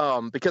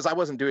 Because I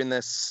wasn't doing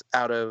this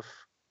out of,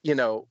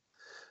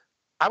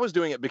 I was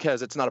doing it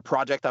because it's not a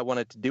project I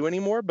wanted to do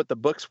anymore, but the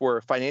books were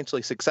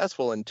financially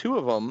successful. And 2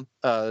 of them,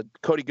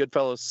 Cody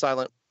Goodfellow's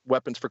Silent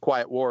Weapons for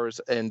Quiet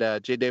Wars and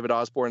J. David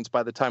Osborne's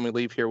By the Time We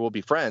Leave Here We'll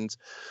Be Friends,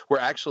 were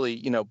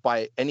actually,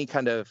 by any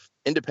kind of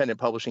independent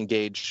publishing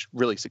gauge,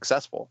 really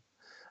successful.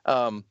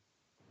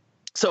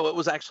 So it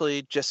was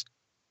actually just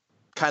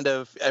kind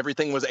of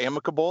everything was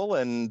amicable,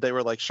 and they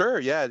were like, sure,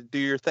 yeah, do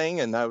your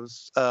thing. And I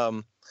was,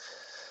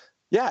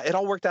 it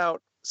all worked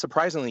out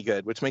surprisingly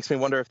good, which makes me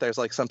wonder if there's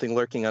like something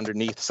lurking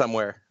underneath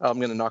somewhere. I'm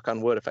going to knock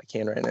on wood if I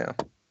can right now.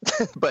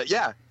 But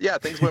yeah,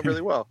 things went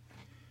really well.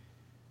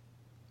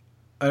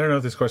 I don't know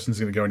if this question is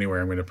going to go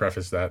anywhere. I'm going to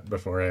preface that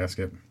before I ask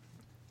it.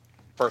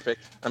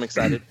 Perfect. I'm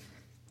excited.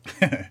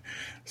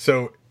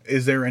 So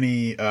is there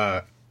any,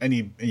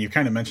 you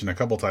kind of mentioned a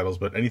couple titles,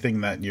 but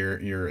anything that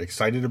you're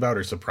excited about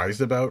or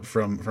surprised about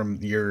from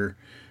your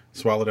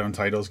Swallow Down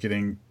titles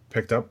getting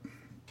picked up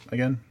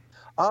again?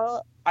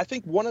 I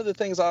think one of the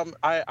things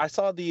I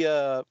saw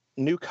the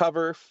new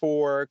cover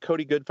for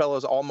Cody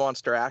Goodfellow's All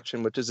Monster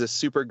Action, which is this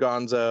super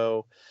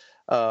gonzo,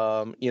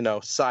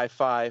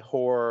 sci-fi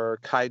horror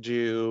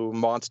kaiju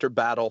monster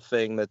battle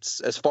thing that's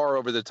as far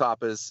over the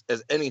top as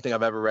anything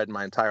I've ever read in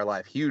my entire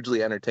life.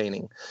 Hugely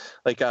entertaining.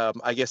 Like,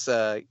 I guess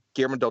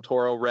Guillermo del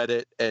Toro read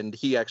it, and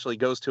he actually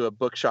goes to a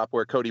bookshop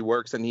where Cody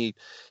works, and he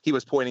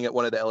was pointing at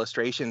one of the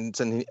illustrations,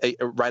 and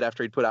right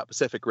after he'd put out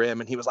Pacific Rim,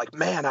 and he was like,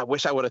 man, I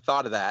wish I would have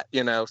thought of that,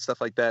 stuff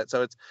like that.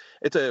 So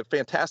it's a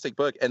fantastic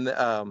book.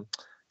 And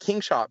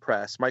Kingshot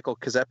Press, Michael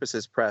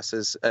Kazepis' press,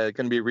 is going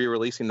to be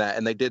re-releasing that,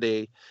 and they did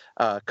a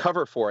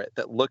cover for it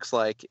that looks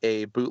like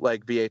a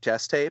bootleg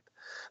VHS tape.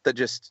 That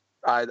just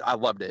I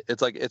loved it.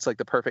 It's like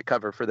the perfect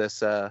cover for this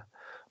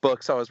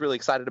book. So I was really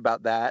excited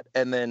about that.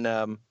 And then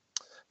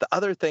the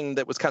other thing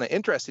that was kind of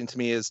interesting to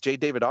me is J.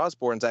 David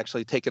Osborne's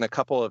actually taken a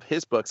couple of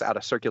his books out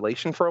of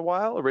circulation for a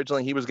while.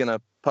 Originally, he was going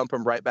to pump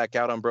them right back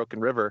out on Broken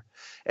River,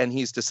 and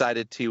he's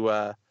decided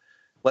to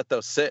let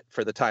those sit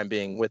for the time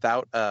being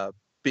without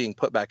being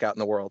put back out in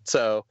the world.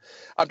 So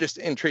I'm just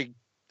intrigued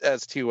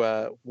as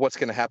to what's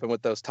going to happen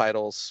with those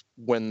titles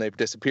when they've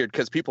disappeared,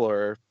 because people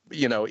are,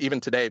 even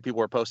today,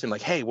 people are posting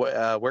like, hey,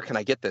 where can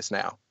I get this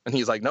now? And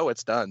he's like, no,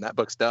 it's done. That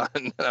book's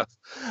done.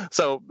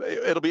 So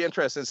it'll be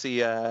interesting to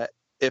see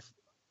if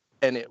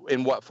and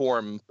in what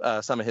form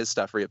some of his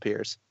stuff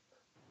reappears.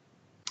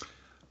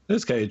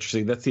 That's kind of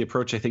interesting. That's the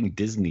approach I think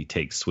Disney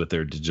takes with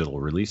their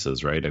digital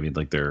releases, right? I mean,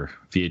 like their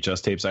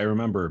VHS tapes. I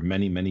remember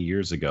many, many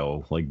years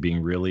ago, like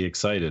being really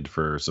excited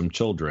for some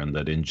children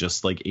that in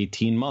just like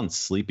 18 months,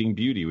 Sleeping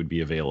Beauty would be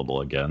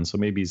available again. So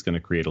maybe he's going to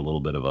create a little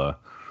bit of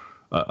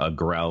a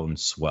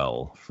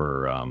groundswell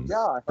for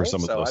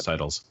some of those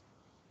titles.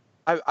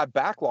 I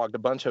backlogged a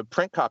bunch of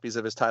print copies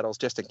of his titles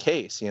just in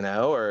case,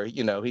 or,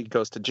 he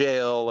goes to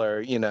jail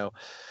or,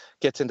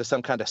 gets into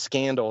some kind of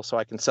scandal so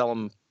I can sell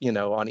them,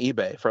 on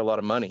eBay for a lot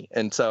of money.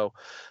 And so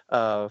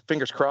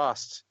fingers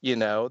crossed,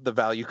 the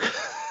value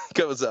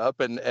goes up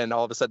and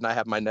all of a sudden I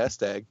have my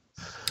nest egg.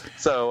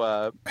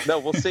 So, no,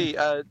 we'll see.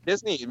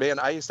 Disney, man,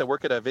 I used to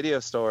work at a video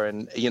store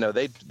and,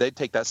 they'd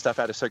take that stuff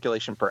out of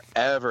circulation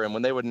forever. And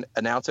when they would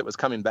announce it was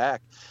coming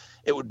back,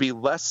 it would be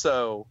less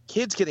so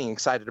kids getting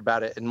excited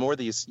about it and more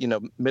these,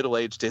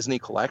 middle-aged Disney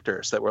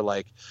collectors that were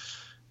like,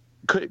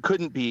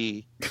 couldn't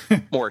be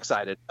more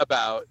excited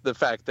about the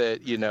fact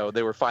that,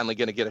 they were finally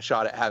going to get a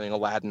shot at having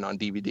Aladdin on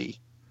DVD.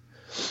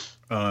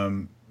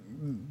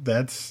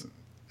 That's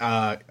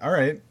all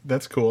right.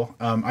 That's cool.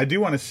 I do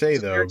want to say,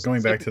 though,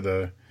 going back to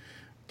the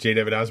J.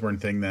 David Osborne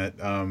thing, that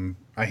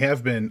I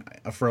have been,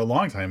 for a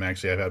long time,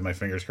 actually, I've had my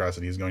fingers crossed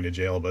that he's going to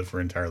jail, but for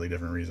entirely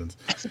different reasons.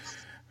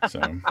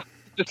 So...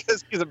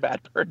 because he's a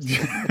bad person.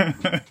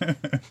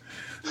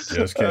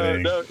 Just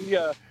kidding. No,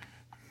 yeah.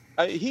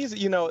 He's,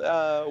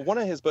 one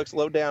of his books,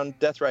 Low Down,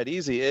 Death Ride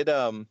Easy, it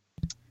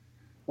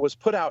was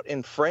put out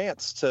in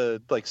France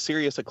to like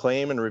serious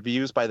acclaim and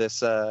reviews by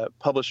this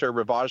publisher,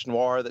 Rivage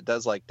Noir, that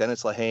does like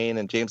Dennis Lehane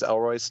and James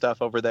Ellroy's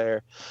stuff over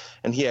there.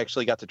 And he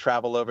actually got to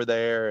travel over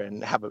there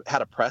and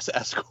had a press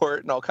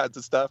escort and all kinds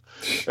of stuff.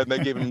 And they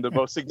gave him the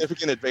most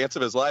significant advance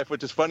of his life,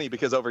 which is funny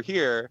because over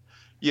here,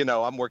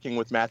 I'm working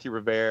with Matthew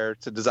Revere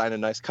to design a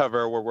nice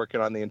cover. We're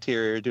working on the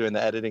interior, doing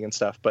the editing and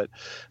stuff. But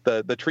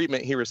the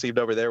treatment he received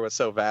over there was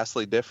so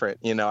vastly different.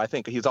 I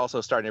think he's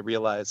also starting to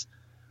realize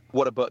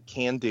what a book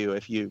can do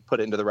if you put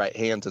it into the right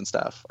hands and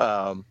stuff.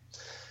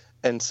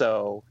 And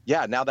so,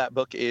 yeah, now that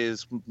book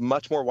is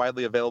much more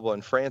widely available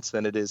in France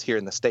than it is here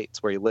in the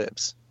States where he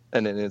lives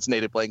and in its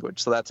native language.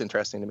 So that's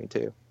interesting to me,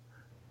 too.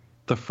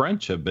 The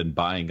French have been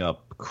buying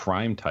up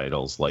crime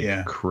titles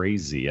like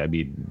crazy. I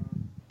mean,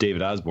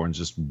 David Osborne's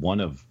just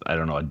one of, I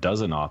don't know, a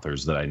dozen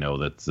authors that I know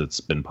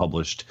that's been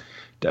published,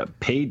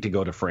 paid to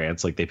go to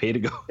France. Like they pay to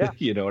go,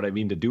 you know what I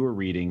mean, to do a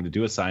reading, to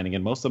do a signing.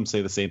 And most of them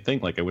say the same thing.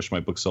 Like, I wish my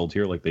book sold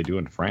here like they do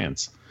in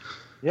France.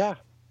 Yeah.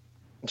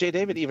 Jay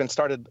David even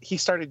started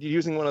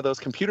using one of those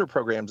computer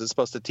programs that's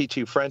supposed to teach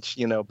you French,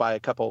 you know, by a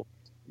couple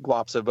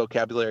glops of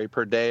vocabulary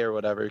per day or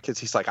whatever, because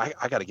he's like,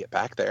 I got to get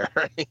back there.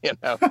 You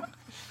know,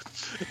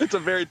 it's a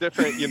very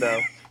different, you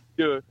know,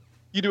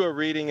 you do a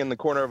reading in the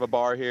corner of a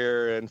bar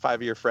here and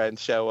 5 of your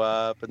friends show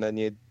up and then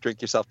you drink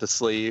yourself to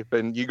sleep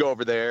and you go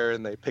over there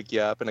and they pick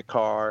you up in a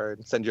car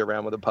and send you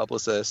around with a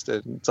publicist,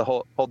 and it's a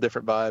whole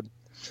different vibe.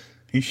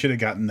 He should have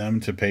gotten them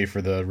to pay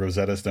for the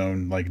Rosetta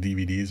Stone like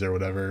DVDs or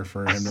whatever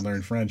for him to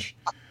learn French.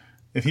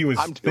 If he was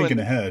thinking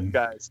ahead,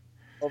 guys,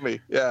 tell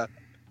me, yeah.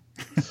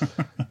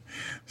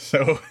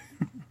 So,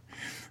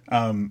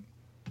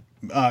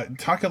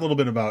 talk a little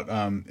bit about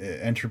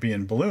Entropy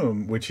and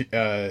Bloom, which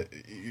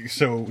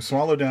so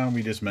Swallow Down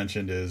we just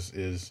mentioned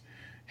is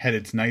had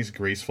its nice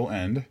graceful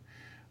end,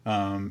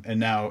 and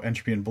now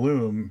Entropy and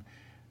Bloom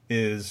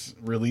is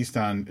released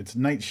on its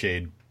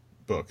Nightshade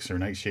Books or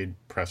Nightshade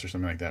Press or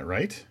something like that,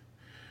 right?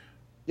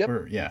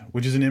 Yep.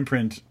 Which is an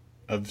imprint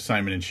of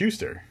Simon and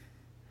Schuster.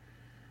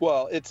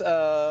 Well, it's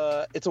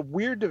a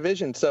weird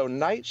division. So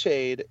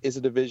Nightshade is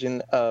a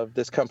division of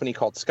this company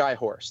called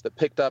Skyhorse that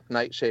picked up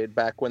Nightshade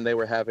back when they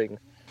were having.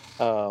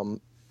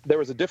 There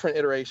was a different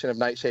iteration of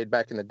Nightshade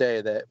back in the day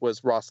that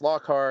was Ross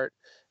Lockhart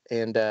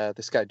and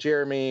this guy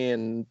Jeremy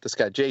and this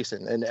guy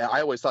Jason. And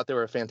I always thought they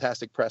were a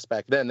fantastic press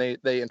back then.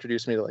 They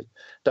introduced me to like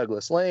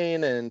Douglas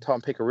Lane and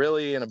Tom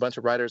Piccirilli and a bunch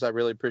of writers I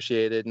really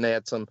appreciated. And they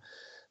had some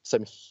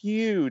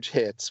huge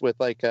hits with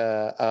like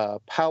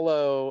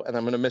Paolo, and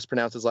I'm going to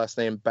mispronounce his last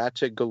name,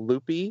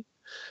 Bacigalupi.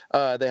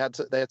 They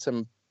had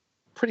some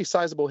pretty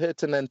sizable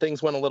hits, and then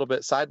things went a little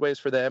bit sideways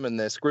for them. And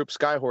this group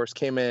Skyhorse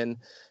came in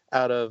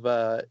out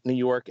of New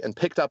York and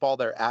picked up all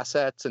their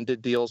assets and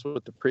did deals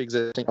with the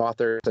pre-existing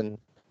authors and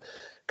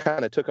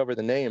kind of took over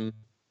the name.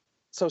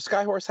 So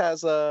Skyhorse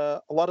has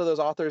a lot of those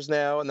authors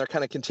now, and they're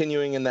kind of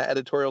continuing in that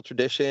editorial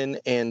tradition.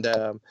 And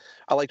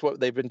I liked what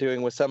they've been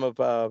doing with some of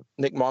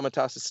Nick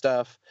Momitas'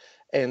 stuff.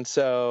 And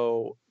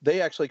so they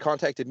actually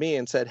contacted me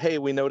and said, hey,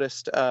 we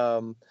noticed,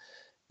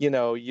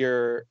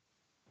 your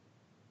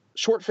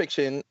short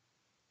fiction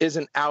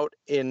isn't out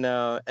in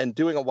and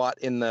doing a lot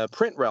in the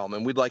print realm,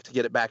 and we'd like to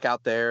get it back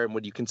out there. And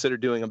would you consider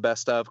doing a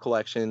best of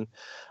collection?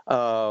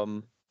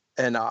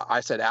 And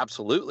I said,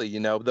 absolutely. You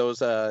know, those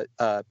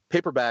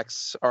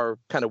paperbacks are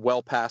kind of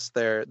well past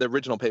the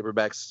original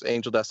paperbacks.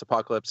 Angel Dust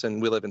Apocalypse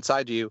and We Live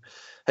Inside You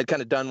had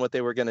kind of done what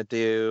they were going to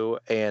do.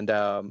 And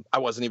I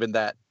wasn't even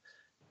that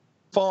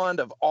fond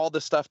of all the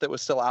stuff that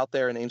was still out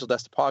there in Angel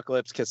Dust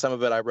Apocalypse, because some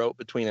of it I wrote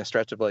between a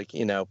stretch of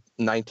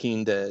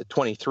 19 to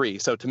 23.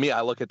 So to me,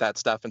 I look at that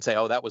stuff and say,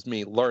 oh, that was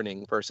me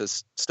learning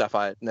versus stuff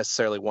I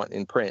necessarily want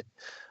in print.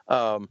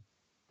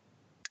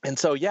 And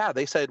so, yeah,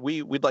 they said,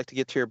 we'd like to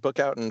get your book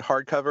out in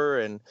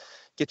hardcover and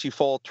get you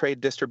full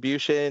trade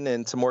distribution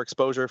and some more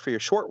exposure for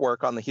your short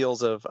work on the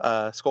heels of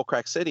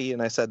Skullcrack City.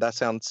 And I said, that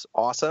sounds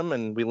awesome.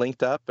 And we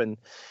linked up. And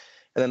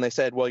then they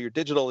said, well, your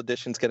digital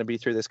edition is going to be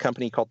through this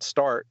company called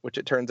Start, which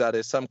it turns out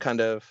is some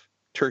kind of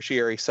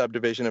tertiary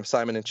subdivision of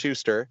Simon &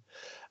 Schuster,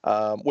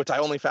 which I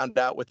only found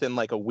out within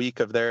like a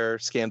week of their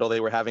scandal they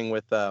were having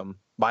with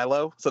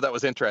Milo. So that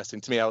was interesting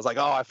to me. I was like,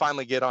 oh, I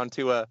finally get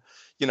onto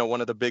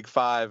one of the big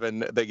five,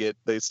 and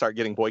they start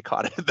getting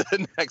boycotted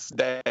the next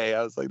day.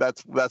 I was like,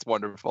 that's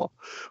wonderful.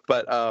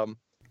 But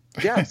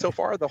yeah, so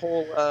far the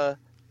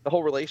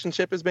whole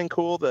relationship has been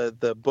cool.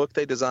 The book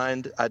they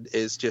designed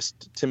is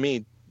just, to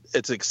me,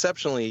 it's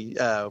exceptionally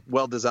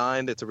well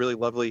designed. It's a really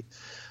lovely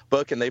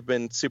book, and they've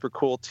been super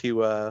cool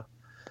to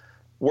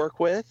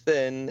work with.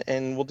 And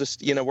we'll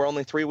just, we're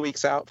only 3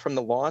 weeks out from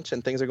the launch,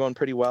 and things are going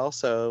pretty well.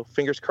 So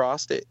fingers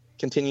crossed it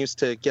continues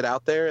to get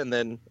out there. And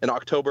then in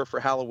October for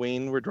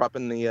Halloween, we're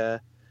dropping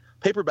the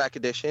paperback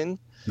edition.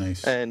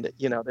 Nice. And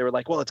they were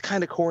like, well, it's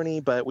kind of corny,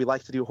 but we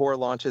like to do horror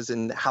launches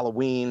in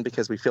Halloween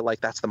because we feel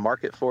like that's the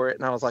market for it.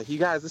 And I was like, you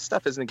guys, this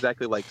stuff isn't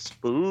exactly like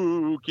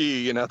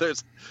spooky.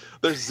 There's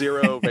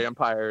zero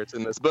vampires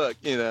in this book,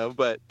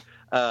 but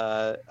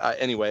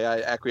anyway, I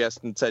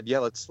acquiesced and said, yeah,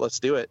 let's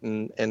do it.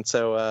 And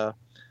so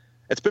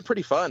it's been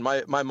pretty fun.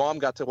 My mom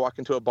got to walk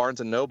into a Barnes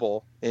and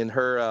Noble in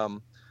her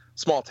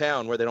small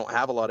town where they don't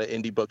have a lot of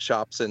indie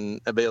bookshops and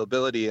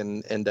availability,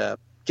 and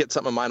get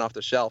something of mine off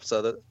the shelf.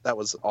 So that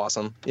was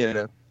awesome.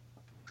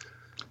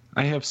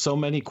 I have so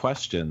many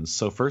questions.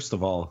 So first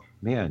of all,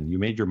 man, you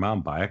made your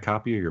mom buy a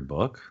copy of your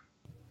book?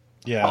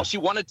 Yeah. Oh, she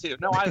wanted to.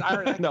 No,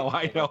 I no,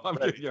 I know. I'm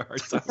giving you a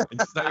hard time.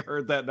 I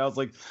heard that and I was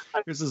like,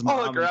 here's his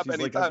mom. And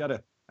she's like,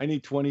 I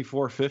need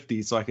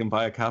 $24.50 so I can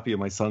buy a copy of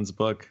my son's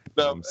book.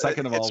 No,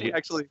 second of all, she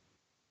actually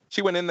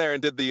she went in there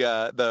and did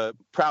the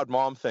proud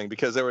mom thing,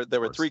 because there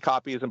were 3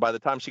 copies, and by the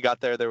time she got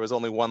there was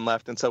only 1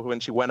 left. And so when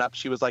she went up,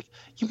 she was like,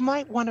 "You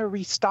might want to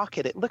restock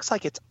it. It looks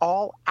like it's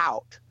all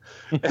out."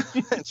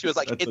 And she was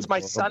like, "It's my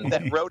son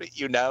that wrote it,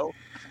 you know."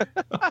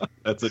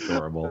 That's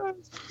adorable.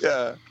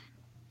 Yeah.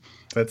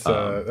 That's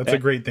a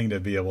great thing to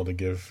be able to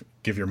give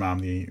your mom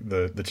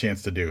the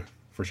chance to do,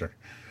 for sure.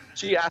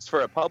 She asked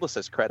for a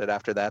publicist credit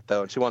after that,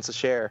 though, and she wants to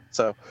share.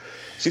 So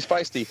she's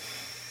feisty.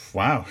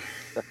 Wow.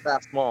 The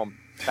fast mom.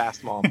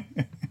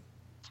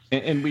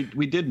 And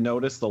we did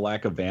notice the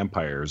lack of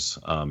vampires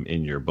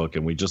in your book,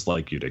 and we just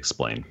like you to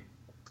explain.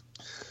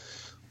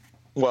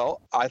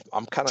 Well,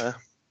 I'm kind of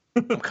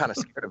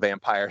scared of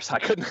vampires. I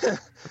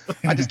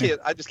just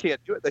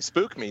can't do it. They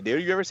spook me,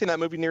 dude. You ever seen that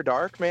movie Near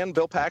Dark, man?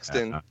 Bill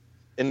Paxton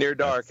in Near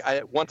Dark.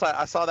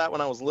 I saw that when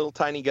I was a little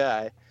tiny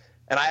guy.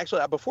 And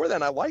before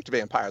then, I liked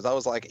vampires. I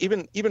was like,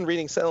 even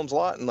reading Salem's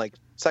Lot in like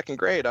 2nd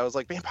grade, I was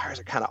like, vampires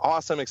are kind of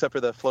awesome, except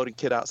for the floating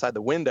kid outside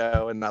the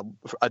window. And I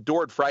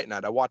adored Fright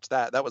Night. I watched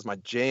that. That was my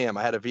jam.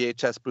 I had a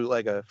VHS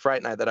bootleg of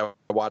Fright Night that I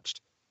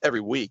watched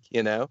every week,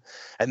 you know.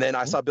 And then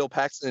I saw Bill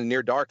Paxton in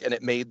Near Dark, and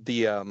it made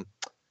the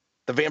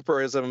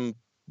vampirism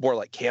more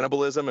like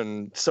cannibalism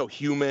and so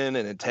human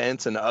and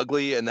intense and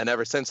ugly. And then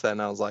ever since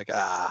then, I was like,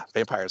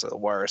 vampires are the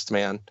worst,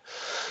 man.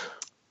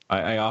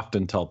 I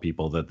often tell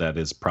people that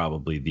is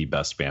probably the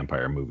best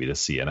vampire movie to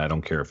see, and I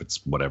don't care if it's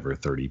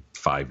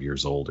 35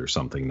 years old or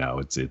something now.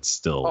 It's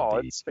still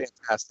it's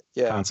fantastic,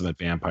 yeah, consummate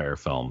vampire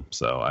film.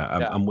 So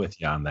I'm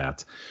with you on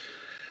that.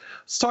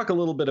 Let's talk a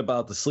little bit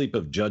about The Sleep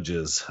of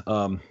Judges.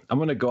 I'm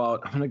going to go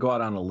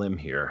out on a limb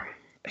here.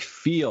 I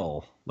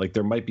feel like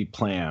there might be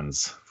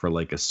plans for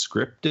like a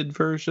scripted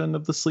version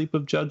of The Sleep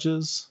of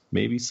Judges,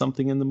 maybe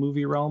something in the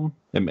movie realm.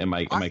 Am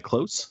I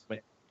close?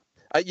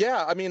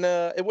 Yeah, I mean,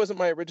 it wasn't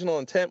my original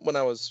intent when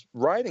I was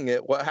writing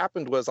it. What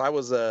happened was I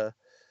was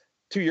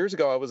 2 years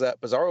ago, I was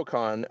at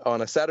BizarroCon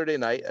on a Saturday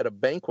night at a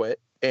banquet,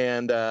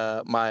 and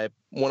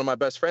one of my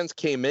best friends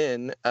came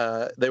in.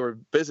 They were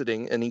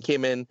visiting, and he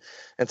came in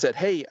and said,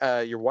 "Hey,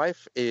 your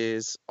wife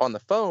is on the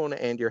phone,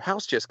 and your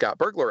house just got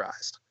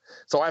burglarized."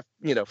 So I,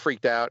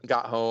 freaked out and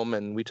got home,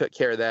 and we took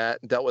care of that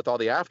and dealt with all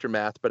the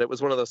aftermath. But it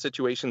was one of those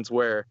situations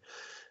where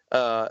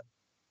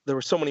there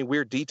were so many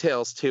weird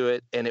details to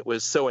it, and it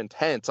was so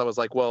intense. I was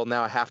like, well,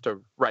 now I have to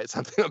write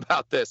something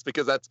about this,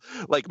 because that's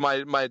like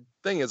my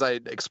thing is I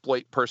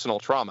exploit personal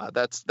trauma.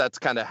 That's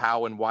kind of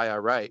how and why I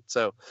write.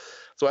 So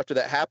after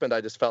that happened,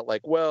 I just felt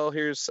like, well,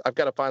 I've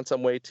got to find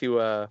some way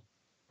to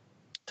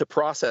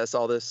process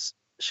all this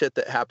shit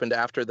that happened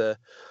after the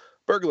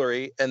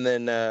burglary. And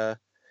then,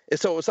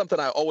 so it was something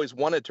I always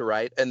wanted to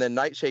write. And then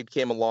Nightshade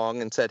came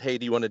along and said, "Hey,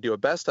 do you want to do a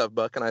best of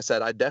book?" And I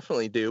said, "I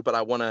definitely do, but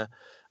I want to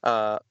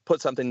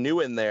put something new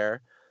in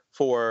there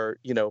for,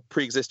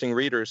 pre-existing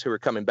readers who are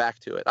coming back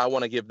to it. I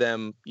want to give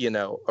them,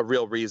 a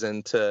real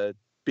reason to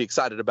be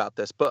excited about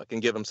this book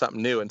and give them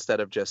something new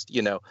instead of just,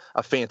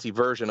 a fancy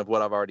version of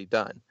what I've already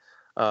done."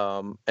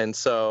 And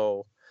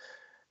so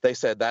they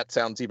said, that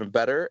sounds even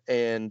better,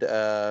 and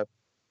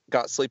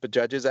got Sleep of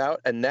Judges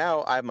out. And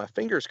now I have my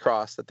fingers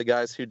crossed that the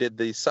guys who did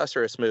the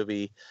Susurrus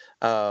movie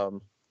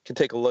can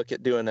take a look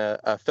at doing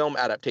a film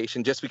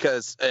adaptation, just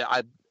because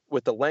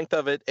with the length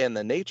of it and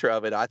the nature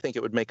of it, I think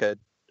it would make a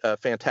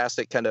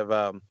fantastic kind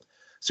of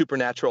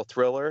supernatural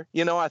thriller.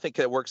 I think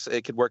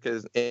it could work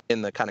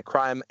in the kind of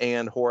crime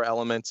and horror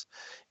elements.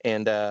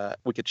 And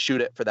we could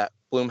shoot it for that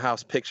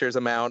Blumhouse Pictures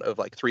amount of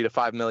like $3 to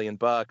 $5 million.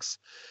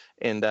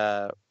 And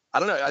I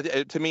don't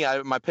know. To me,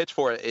 my pitch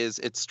for it is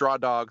it's Straw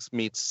Dogs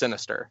meets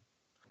Sinister.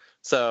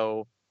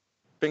 So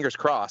fingers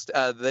crossed.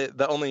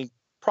 The only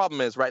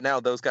problem is right now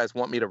those guys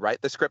want me to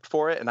write the script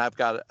for it, and I've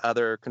got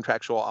other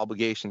contractual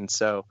obligations.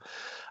 So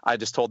I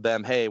just told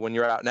them, hey, when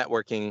you're out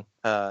networking,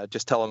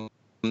 just tell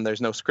them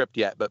there's no script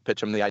yet, but pitch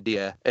them the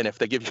idea. And if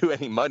they give you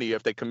any money,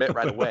 if they commit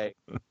right away,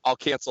 I'll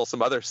cancel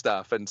some other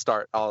stuff and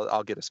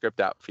I'll get a script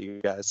out for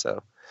you guys.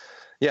 So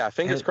yeah,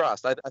 fingers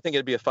crossed. I think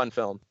it'd be a fun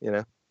film,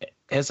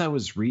 As I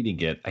was reading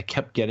it, I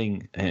kept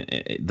getting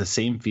the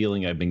same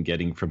feeling I've been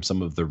getting from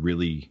some of the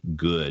really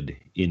good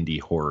indie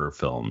horror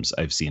films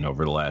I've seen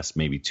over the last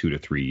maybe 2 to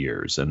 3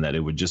 years, and that it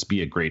would just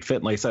be a great fit.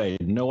 And like I said, I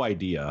had no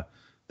idea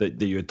that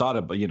you had thought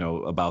about,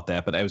 about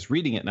that, but I was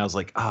reading it and I was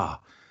like,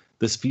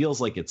 this feels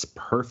like it's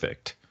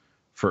perfect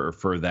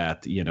for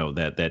that,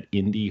 that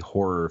indie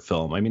horror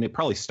film. I mean, it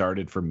probably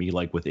started for me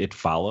like with It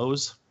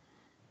Follows,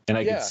 and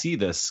I could see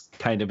this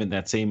kind of in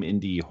that same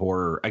indie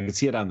horror. I could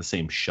see it on the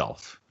same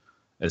shelf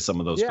as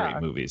some of those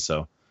great movies.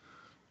 So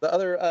the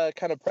other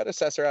kind of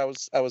predecessor, I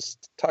was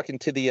talking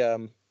to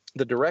the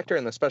director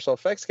and the special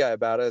effects guy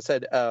about it. I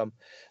said,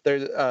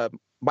 there's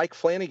Mike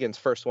Flanagan's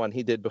first one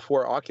he did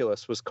before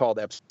Oculus was called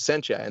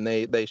Absentia, and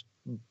they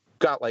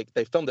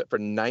filmed it for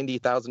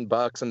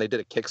 $90,000, and they did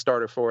a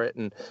Kickstarter for it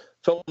and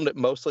filmed it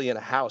mostly in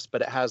a house,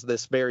 but it has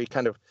this very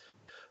kind of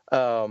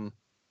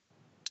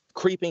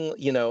creeping,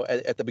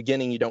 at the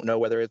beginning, you don't know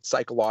whether it's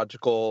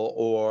psychological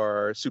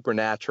or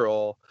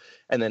supernatural.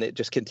 And then it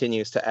just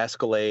continues to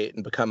escalate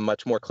and become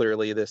much more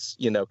clearly this,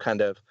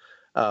 kind of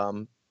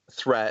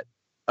threat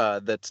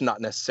that's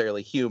not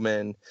necessarily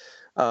human.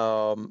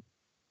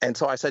 And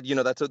so I said,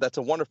 that's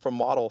a wonderful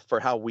model for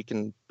how we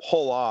can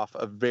pull off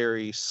a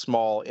very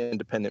small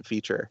independent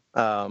feature.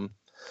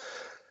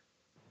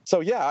 So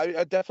yeah,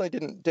 I definitely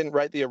didn't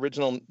write the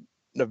original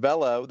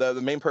novella.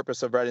 The main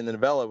purpose of writing the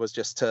novella was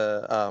just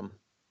to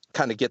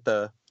kind of get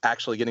the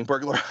actually getting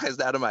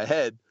burglarized out of my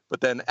head. But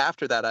then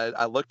after that,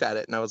 I looked at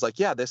it and I was like,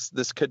 yeah,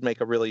 this could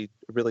make a really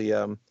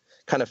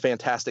kind of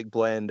fantastic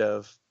blend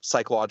of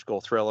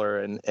psychological thriller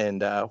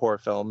and horror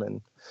film,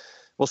 and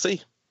we'll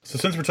see. So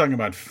since we're talking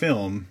about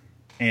film,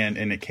 and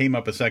it came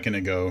up a second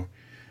ago,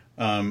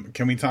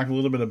 can we talk a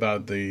little bit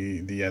about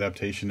the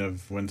adaptation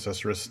of When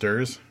Susurrus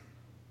Stirs?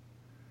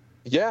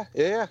 Yeah.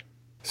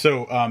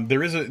 So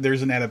there's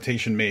an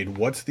adaptation made.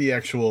 What's the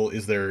actual?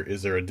 Is there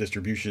a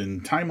distribution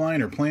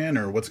timeline or plan,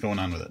 or what's going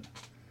on with it?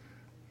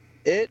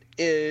 It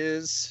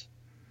is.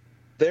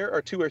 There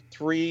are 2 or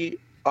 3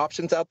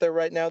 options out there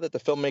right now that the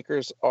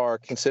filmmakers are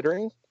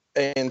considering,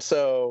 and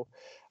so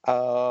I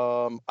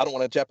don't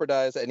want to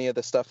jeopardize any of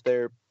the stuff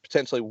they're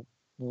potentially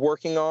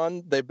working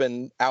on. They've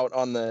been out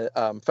on the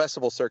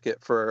festival circuit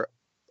for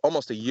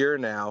almost a year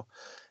now,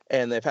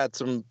 and they've had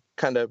some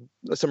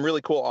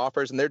really cool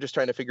offers, and they're just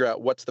trying to figure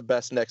out what's the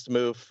best next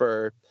move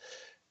for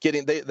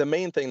getting. The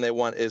main thing they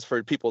want is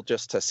for people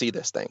just to see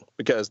this thing,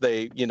 because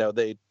they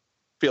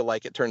feel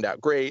like it turned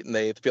out great, and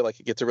they feel like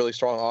it gets a really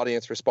strong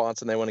audience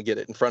response, and they want to get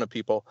it in front of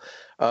people.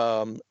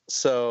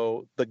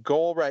 So the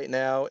goal right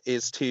now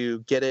is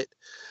to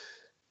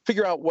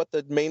figure out what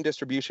the main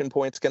distribution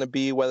point's going to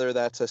be, whether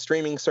that's a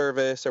streaming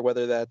service or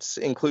whether that's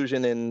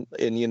inclusion in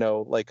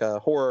like a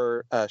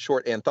horror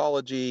short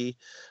anthology,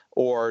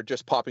 or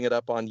just popping it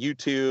up on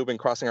YouTube and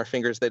crossing our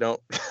fingers they don't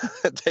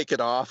take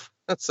it off.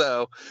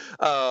 So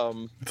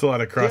it's a lot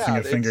of crossing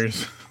of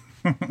fingers.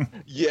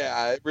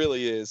 Yeah, it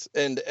really is.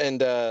 And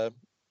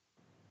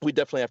we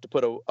definitely have to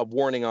put a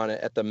warning on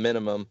it at the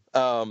minimum.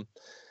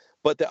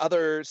 But the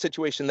other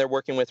situation they're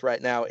working with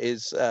right now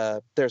is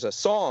there's a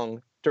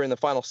song during the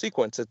final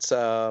sequence. It's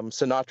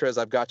Sinatra's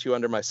I've Got You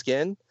Under My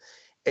Skin.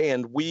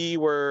 And we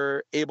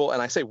were able,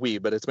 and I say we,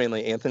 but it's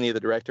mainly Anthony, the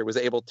director, was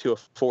able to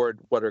afford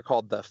what are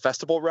called the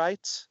festival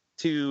rights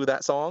to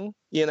that song.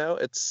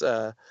 It's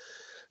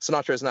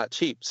Sinatra is not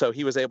cheap. So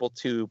he was able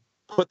to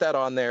put that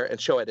on there and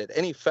show it at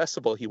any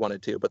festival he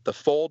wanted to. But the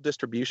full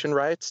distribution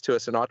rights to a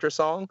Sinatra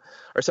song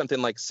are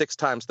something like 6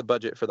 times the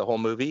budget for the whole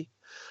movie.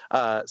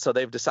 So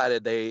they've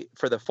decided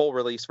for the full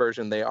release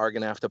version, they are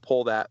going to have to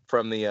pull that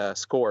from the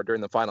score during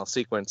the final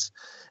sequence.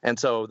 And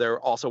so they're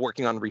also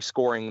working on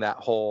rescoring that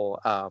whole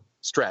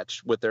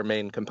stretch with their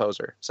main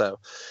composer. So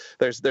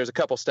there's a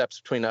couple steps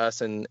between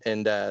us and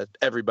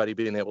everybody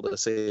being able to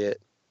see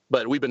it.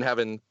 But we've been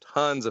having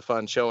tons of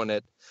fun showing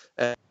it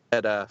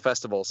at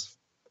festivals.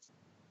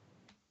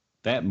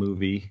 That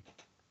movie,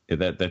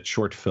 that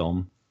short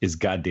film, is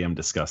goddamn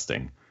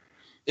disgusting.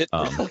 It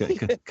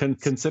really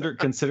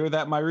consider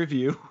that my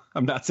review.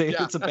 I'm not saying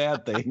it's a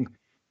bad thing,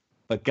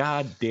 but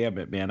god damn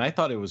it, man! I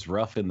thought it was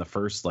rough in the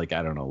first, like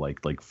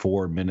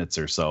 4 minutes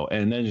or so,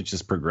 and then it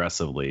just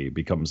progressively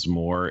becomes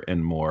more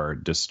and more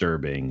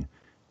disturbing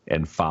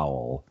and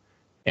foul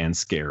and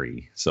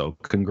scary. So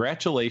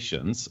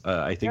congratulations!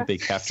 I think they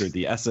captured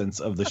the essence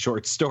of the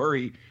short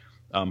story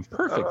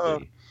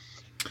perfectly.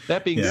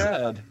 That being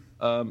said.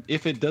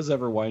 If it does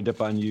ever wind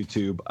up on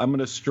YouTube, I'm going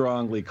to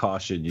strongly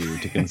caution you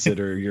to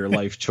consider your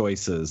life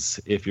choices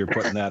if you're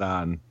putting that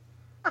on,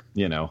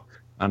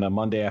 on a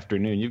Monday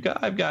afternoon.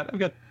 I've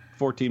got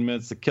 14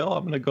 minutes to kill.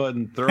 I'm going to go ahead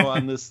and throw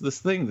on this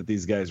thing that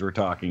these guys were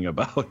talking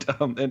about.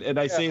 And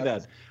I say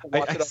that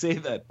I say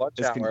that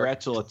as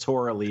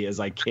congratulatorily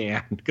as I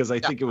can, because I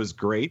think it was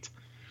great.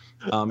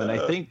 And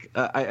I think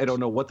I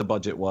don't know what the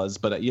budget was,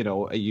 but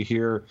you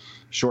hear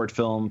short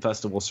film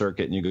festival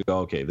circuit and you go,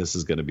 okay, this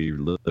is going to be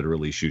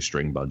literally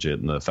shoestring budget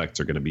and the effects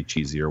are going to be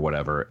cheesy or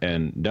whatever.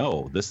 And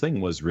no, this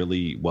thing was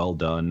really well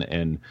done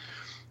and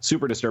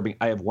super disturbing.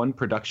 I have one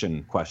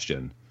production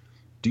question.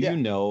 Do you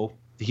know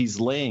he's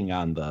laying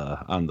on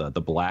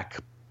the black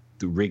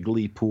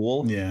Wrigley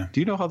pool? Yeah. Do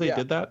you know how they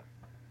did that?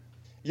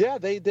 Yeah,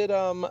 they did.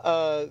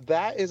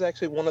 That is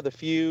actually one of the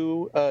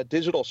few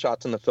digital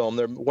shots in the film.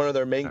 One of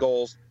their main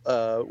goals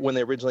when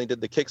they originally did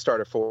the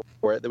Kickstarter for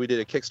it. That we did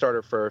a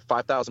Kickstarter for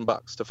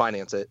 $5,000 to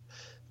finance it,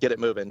 get it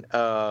moving.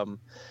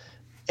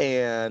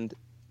 And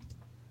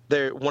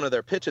one of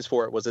their pitches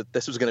for it was that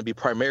this was going to be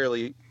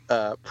primarily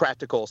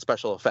practical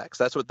special effects.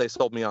 That's what they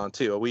sold me on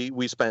too.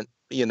 We spent,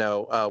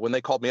 when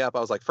they called me up, I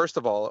was like, first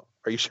of all,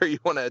 are you sure you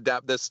want to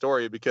adapt this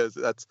story? Because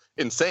that's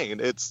insane.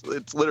 It's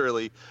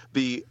literally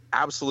the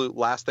absolute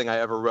last thing I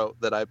ever wrote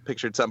that I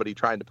pictured somebody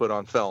trying to put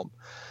on film.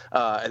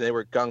 And they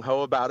were gung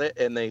ho about it.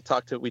 And we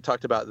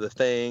talked about The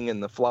Thing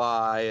and The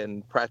Fly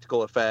and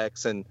practical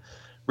effects and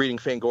reading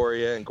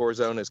Fangoria and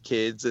Gorezone as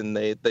kids. And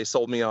they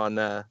sold me on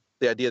the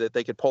idea that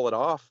they could pull it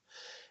off.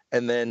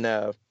 And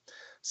then,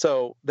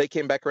 so they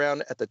came back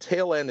around at the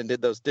tail end and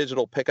did those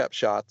digital pickup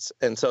shots.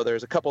 And so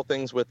there's a couple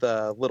things with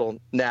little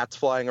gnats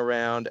flying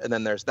around. And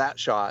then there's that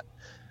shot,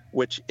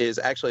 which is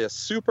actually a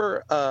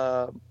super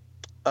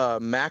a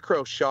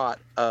macro shot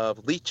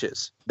of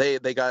leeches. They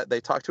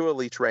talked to a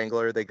leech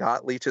wrangler. They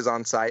got leeches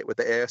on site with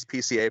the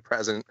ASPCA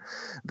present.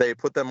 They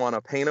put them on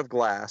a pane of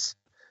glass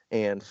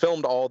and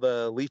filmed all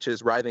the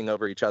leeches writhing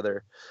over each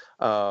other.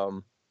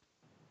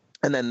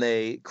 And then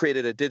they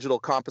created a digital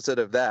composite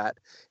of that,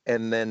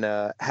 and then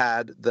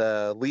had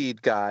the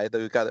lead guy,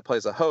 the guy that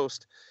plays a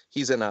host,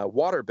 he's in a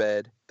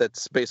waterbed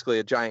that's basically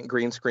a giant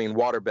green screen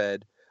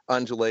waterbed,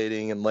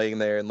 undulating and laying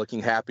there and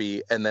looking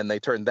happy. And then they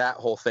turned that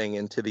whole thing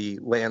into the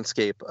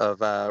landscape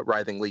of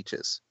writhing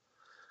leeches.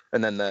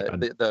 And then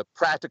the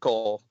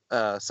practical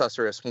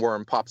Susurrus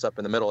worm pops up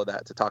in the middle of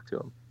that to talk to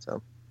him.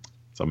 So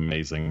it's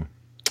amazing.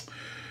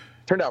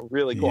 Turned out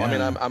really cool.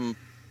 Yeah. I mean,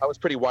 I was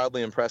pretty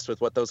wildly impressed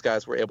with what those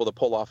guys were able to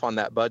pull off on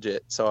that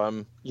budget. So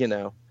I'm,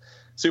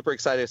 super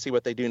excited to see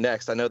what they do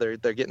next. I know they're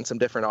getting some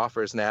different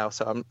offers now.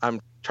 So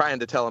I'm trying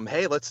to tell them,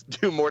 hey, let's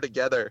do more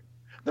together.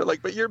 They're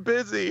like, but you're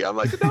busy. I'm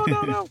like,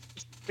 no.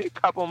 Give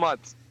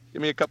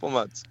me a couple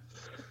months.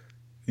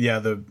 Yeah,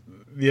 the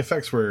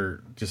effects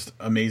were just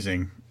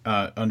amazing.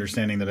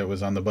 Understanding that it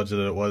was on the budget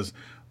that it was.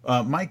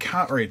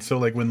 Right. So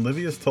like when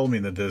Livius told me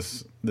that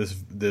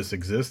this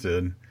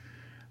existed,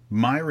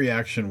 my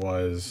reaction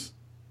was,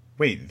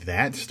 wait,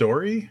 that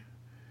story?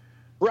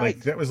 Right.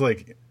 Like that was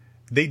like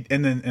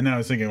and I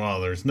was thinking,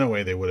 well, there's no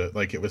way they would have,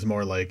 like, it was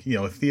more like,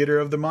 theater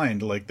of the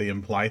mind, like they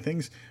imply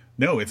things.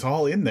 No, it's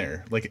all in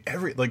there. Like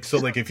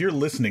if you're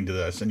listening to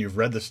this and you've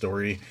read the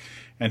story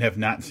and have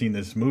not seen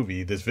this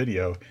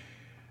video,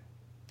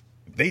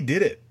 they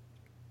did it.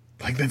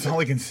 Like, that's all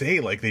I can say.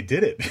 Like, they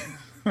did it.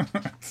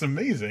 It's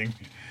amazing.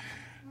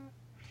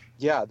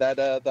 Yeah,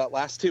 that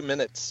last 2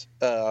 minutes,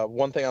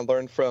 one thing I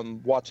learned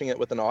from watching it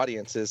with an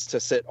audience is to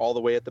sit all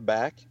the way at the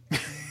back.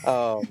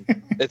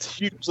 It's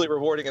hugely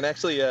rewarding. And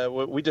actually,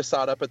 we just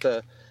saw it up at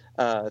the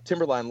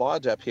Timberline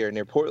Lodge up here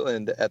near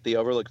Portland at the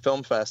Overlook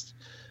Film Fest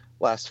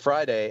last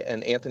Friday,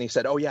 and Anthony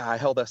said, oh yeah, I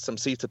held us some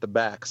seats at the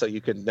back so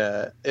you can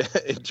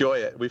enjoy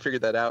it. We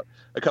figured that out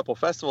a couple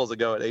festivals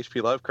ago at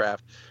HP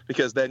Lovecraft,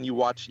 because then you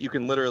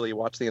can literally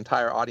watch the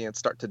entire audience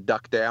start to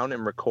duck down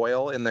and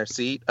recoil in their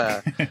seat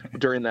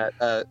during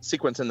that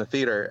sequence in the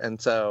theater.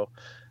 And so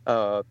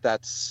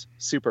that's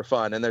super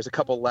fun. And there's a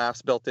couple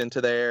laughs built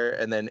into there,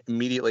 and then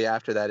immediately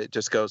after that it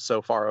just goes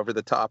so far over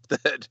the top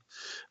that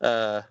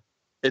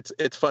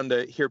it's fun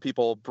to hear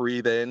people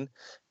breathe in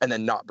and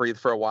then not breathe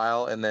for a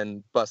while and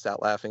then bust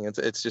out laughing.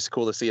 It's just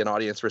cool to see an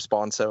audience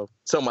respond so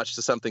much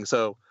to something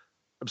so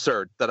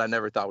absurd that I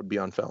never thought would be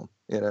on film,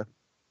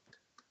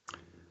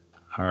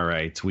 All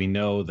right. We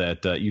know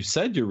that you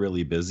said you're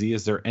really busy.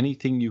 Is there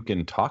anything you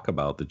can talk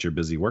about that you're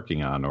busy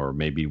working on, or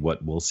maybe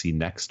what we'll see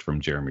next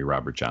from Jeremy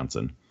Robert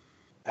Johnson?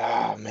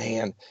 Oh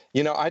man,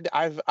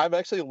 I've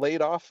actually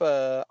laid off.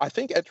 I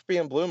think Entropy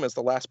and Bloom is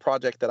the last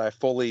project that I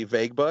fully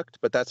vague booked,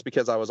 but that's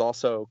because I was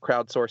also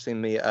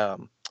crowdsourcing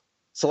the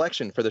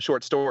selection for the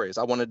short stories.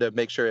 I wanted to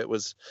make sure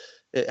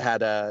it had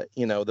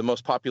the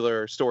most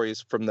popular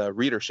stories from the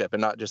readership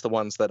and not just the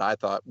ones that I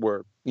thought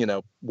were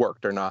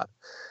worked or not.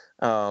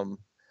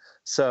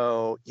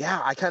 So yeah,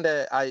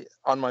 I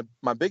on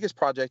my biggest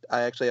project,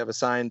 I actually have a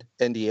signed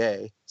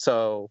NDA,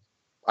 so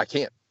I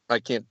can't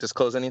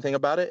disclose anything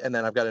about it. And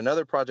then I've got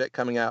another project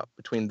coming out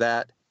between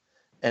that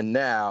and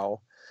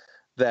now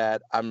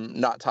that I'm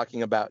not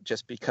talking about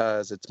just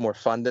because it's more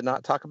fun to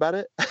not talk about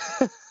it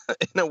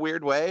in a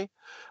weird way.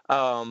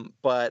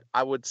 But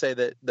I would say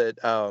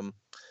that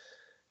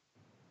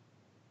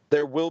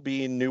there will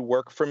be new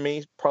work from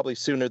me probably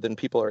sooner than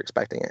people are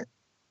expecting it.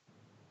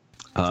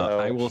 So,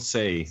 I will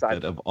say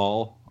that of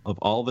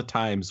all the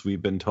times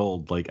we've been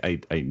told, like, I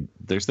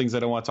there's things I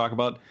don't want to talk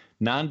about.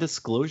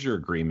 Non-disclosure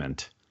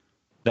agreement.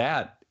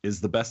 That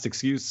is the best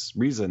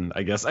reason,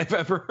 I guess, I've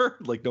ever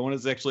heard. Like, no one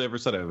has actually ever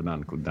said I have a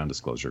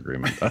non-disclosure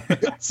agreement.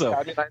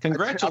 So,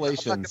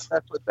 congratulations.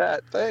 I'm with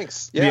that.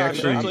 Thanks. Yeah,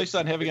 congratulations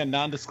on having a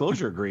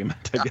non-disclosure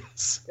agreement, I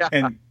guess. Yeah.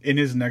 And in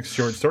his next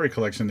short story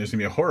collection, there's going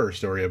to be a horror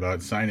story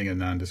about signing a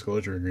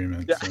non-disclosure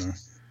agreement. Yeah. So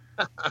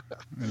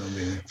it'll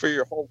be... For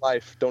your whole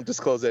life, don't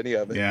disclose any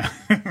of it. Yeah.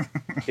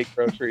 Take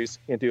groceries,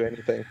 can't do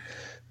anything.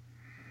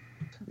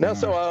 No,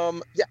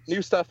 so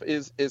new stuff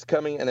is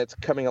coming, and it's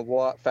coming a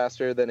lot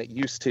faster than it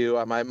used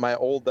to. My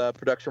old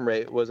production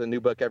rate was a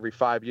new book every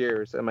 5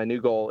 years, and my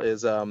new goal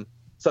is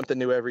something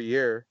new every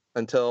year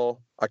until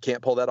I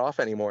can't pull that off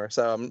anymore.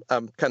 So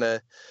I'm kind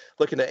of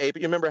looking to ape.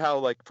 You remember how,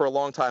 like, for a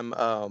long time,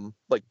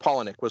 like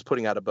Polinick was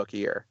putting out a book a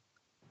year.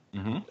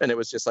 Mm-hmm. And it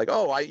was just like,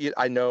 oh,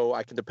 I know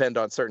I can depend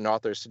on certain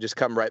authors to just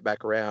come right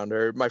back around.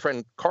 Or my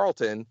friend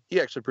Carlton, he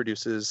actually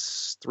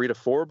produces 3 to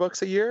 4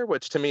 books a year,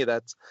 which to me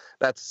that's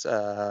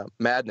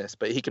madness.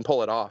 But he can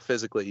pull it off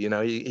physically.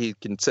 He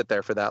can sit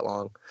there for that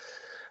long.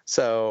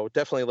 So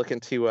definitely looking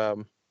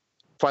to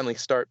finally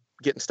start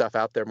getting stuff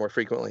out there more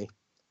frequently.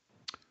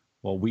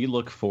 Well, we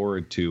look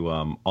forward to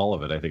all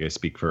of it. I think I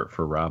speak for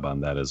Rob on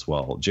that as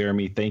well.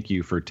 Jeremy, thank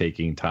you for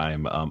taking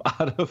time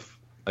out of,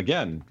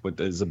 again, what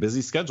is a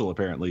busy schedule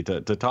apparently,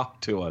 to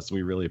talk to us.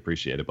 We really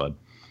appreciate it, bud.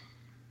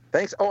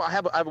 Thanks. Oh, I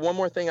have one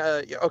more thing.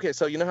 Okay,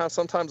 so you know how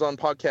sometimes on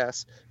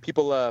podcasts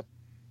people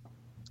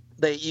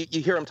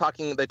you hear them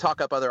talking, they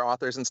talk up other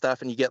authors and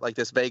stuff, and you get like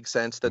this vague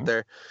sense that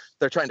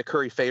they're trying to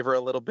curry favor a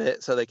little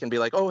bit so they can be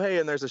like, oh hey,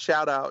 and there's a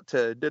shout out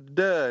to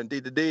da and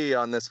D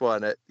on this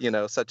one at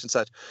such and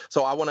such.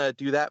 So I want to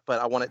do that,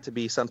 but I want it to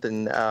be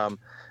something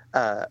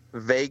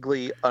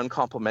vaguely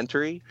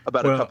uncomplimentary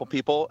about a couple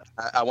people.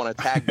 I want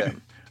to tag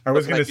them. I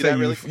was going to say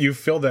you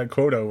filled that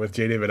quota with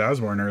J. David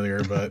Osborne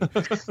earlier, but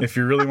if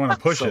you really want to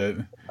push it.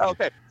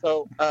 Okay.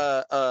 So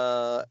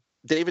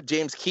David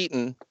James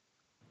Keaton,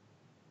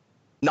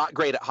 not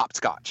great at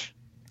hopscotch.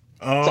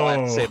 That's all I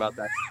have to say about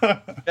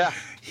that. Yeah.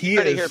 He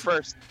is here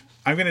first.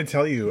 I'm going to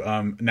tell you,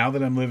 now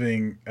that I'm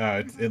living,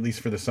 at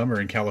least for the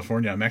summer in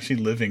California, I'm actually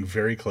living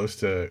very close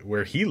to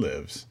where he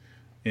lives.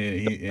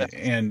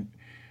 And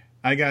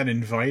I got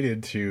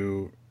invited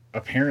to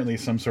apparently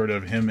some sort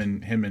of him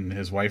and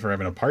his wife are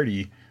having a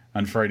party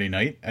on Friday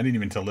night. I didn't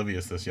even tell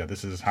Livius this yet.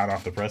 This is hot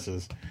off the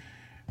presses.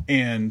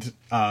 And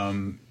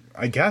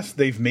I guess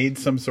they've made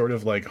some sort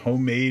of like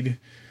homemade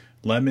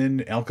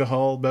lemon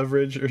alcohol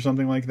beverage or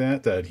something like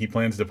that he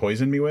plans to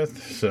poison me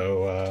with.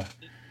 So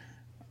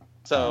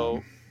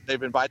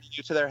they've invited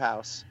you to their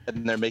house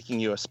and they're making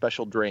you a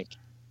special drink.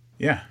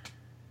 Yeah.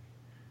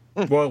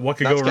 Well, what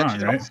could go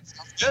wrong, right? Sounds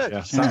good.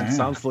 Yeah,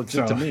 sounds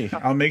legit to me.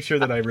 I'll make sure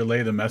that I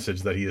relay the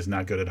message that he is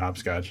not good at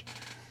hopscotch.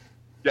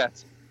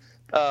 Yes.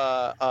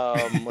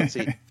 Let's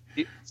see.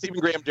 Stephen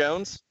Graham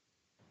Jones,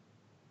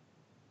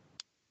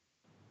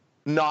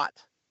 not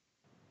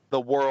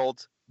the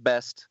world's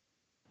best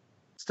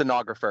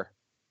stenographer.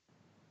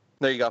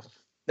 There you go.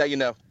 Now you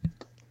know.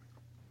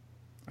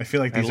 I feel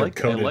like these are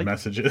coded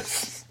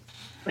messages.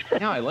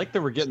 Yeah, I like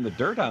that we're getting the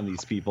dirt on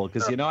these people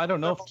because I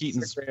don't know if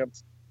Keaton's.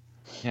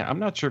 Yeah, I'm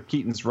not sure if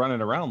Keaton's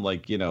running around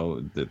like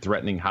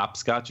threatening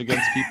hopscotch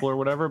against people or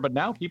whatever. But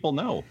now people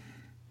know.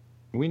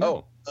 We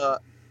know.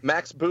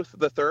 Max Booth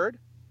III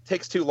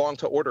takes too long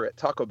to order at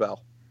Taco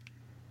Bell.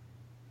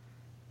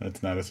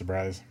 That's not a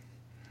surprise.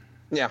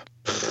 Yeah,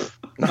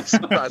 not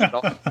surprised at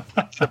all.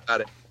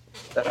 About it.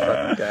 That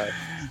fucking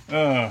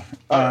guy.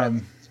 All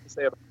right.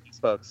 Say about these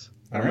folks.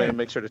 I'm gonna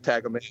make sure to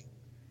tag them in.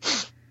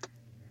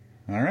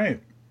 All right,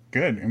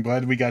 good. I'm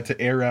glad we got to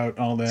air out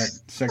all that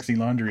sexy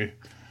laundry.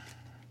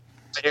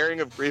 The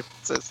airing of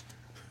grievances.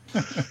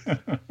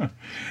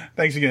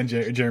 Thanks again,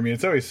 Jeremy.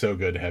 It's always so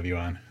good to have you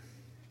on.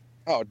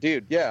 Oh,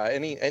 dude, yeah.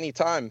 Any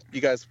time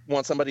you guys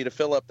want somebody to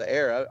fill up the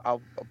air,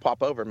 I'll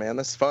pop over, man.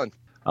 This is fun.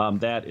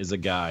 That is a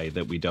guy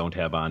that we don't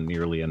have on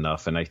nearly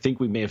enough, and I think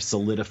we may have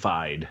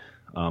solidified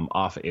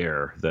off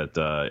air that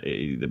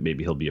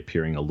maybe he'll be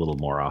appearing a little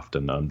more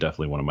often.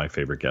 Definitely one of my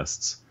favorite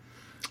guests.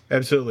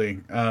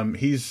 Absolutely.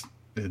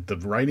 The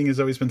writing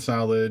has always been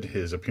solid.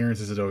 His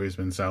appearances have always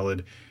been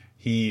solid.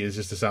 He is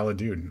just a solid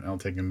dude. I'll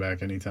take him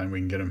back anytime we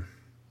can get him.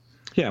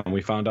 Yeah, and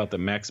we found out that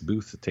Max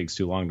Booth takes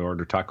too long to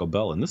order Taco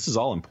Bell, and this is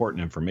all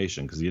important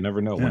information because you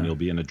never know when you'll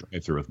be in a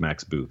drive-thru with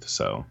Max Booth.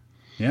 So,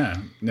 yeah,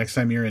 next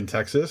time you're in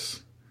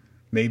Texas,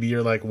 maybe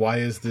you're like, "Why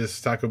is this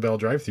Taco Bell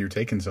drive-thru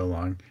taking so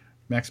long?"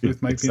 Max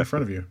Booth might be in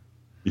front of you.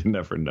 You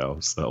never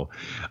know. So,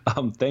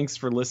 thanks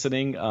for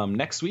listening.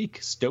 Next week,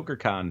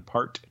 StokerCon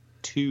Part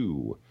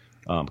 2.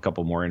 A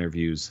couple more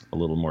interviews, a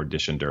little more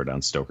dish and dirt on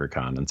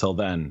StokerCon. Until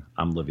then,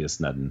 I'm Livius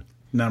Nedden.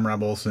 And I'm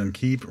Rob Olson.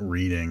 Keep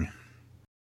reading.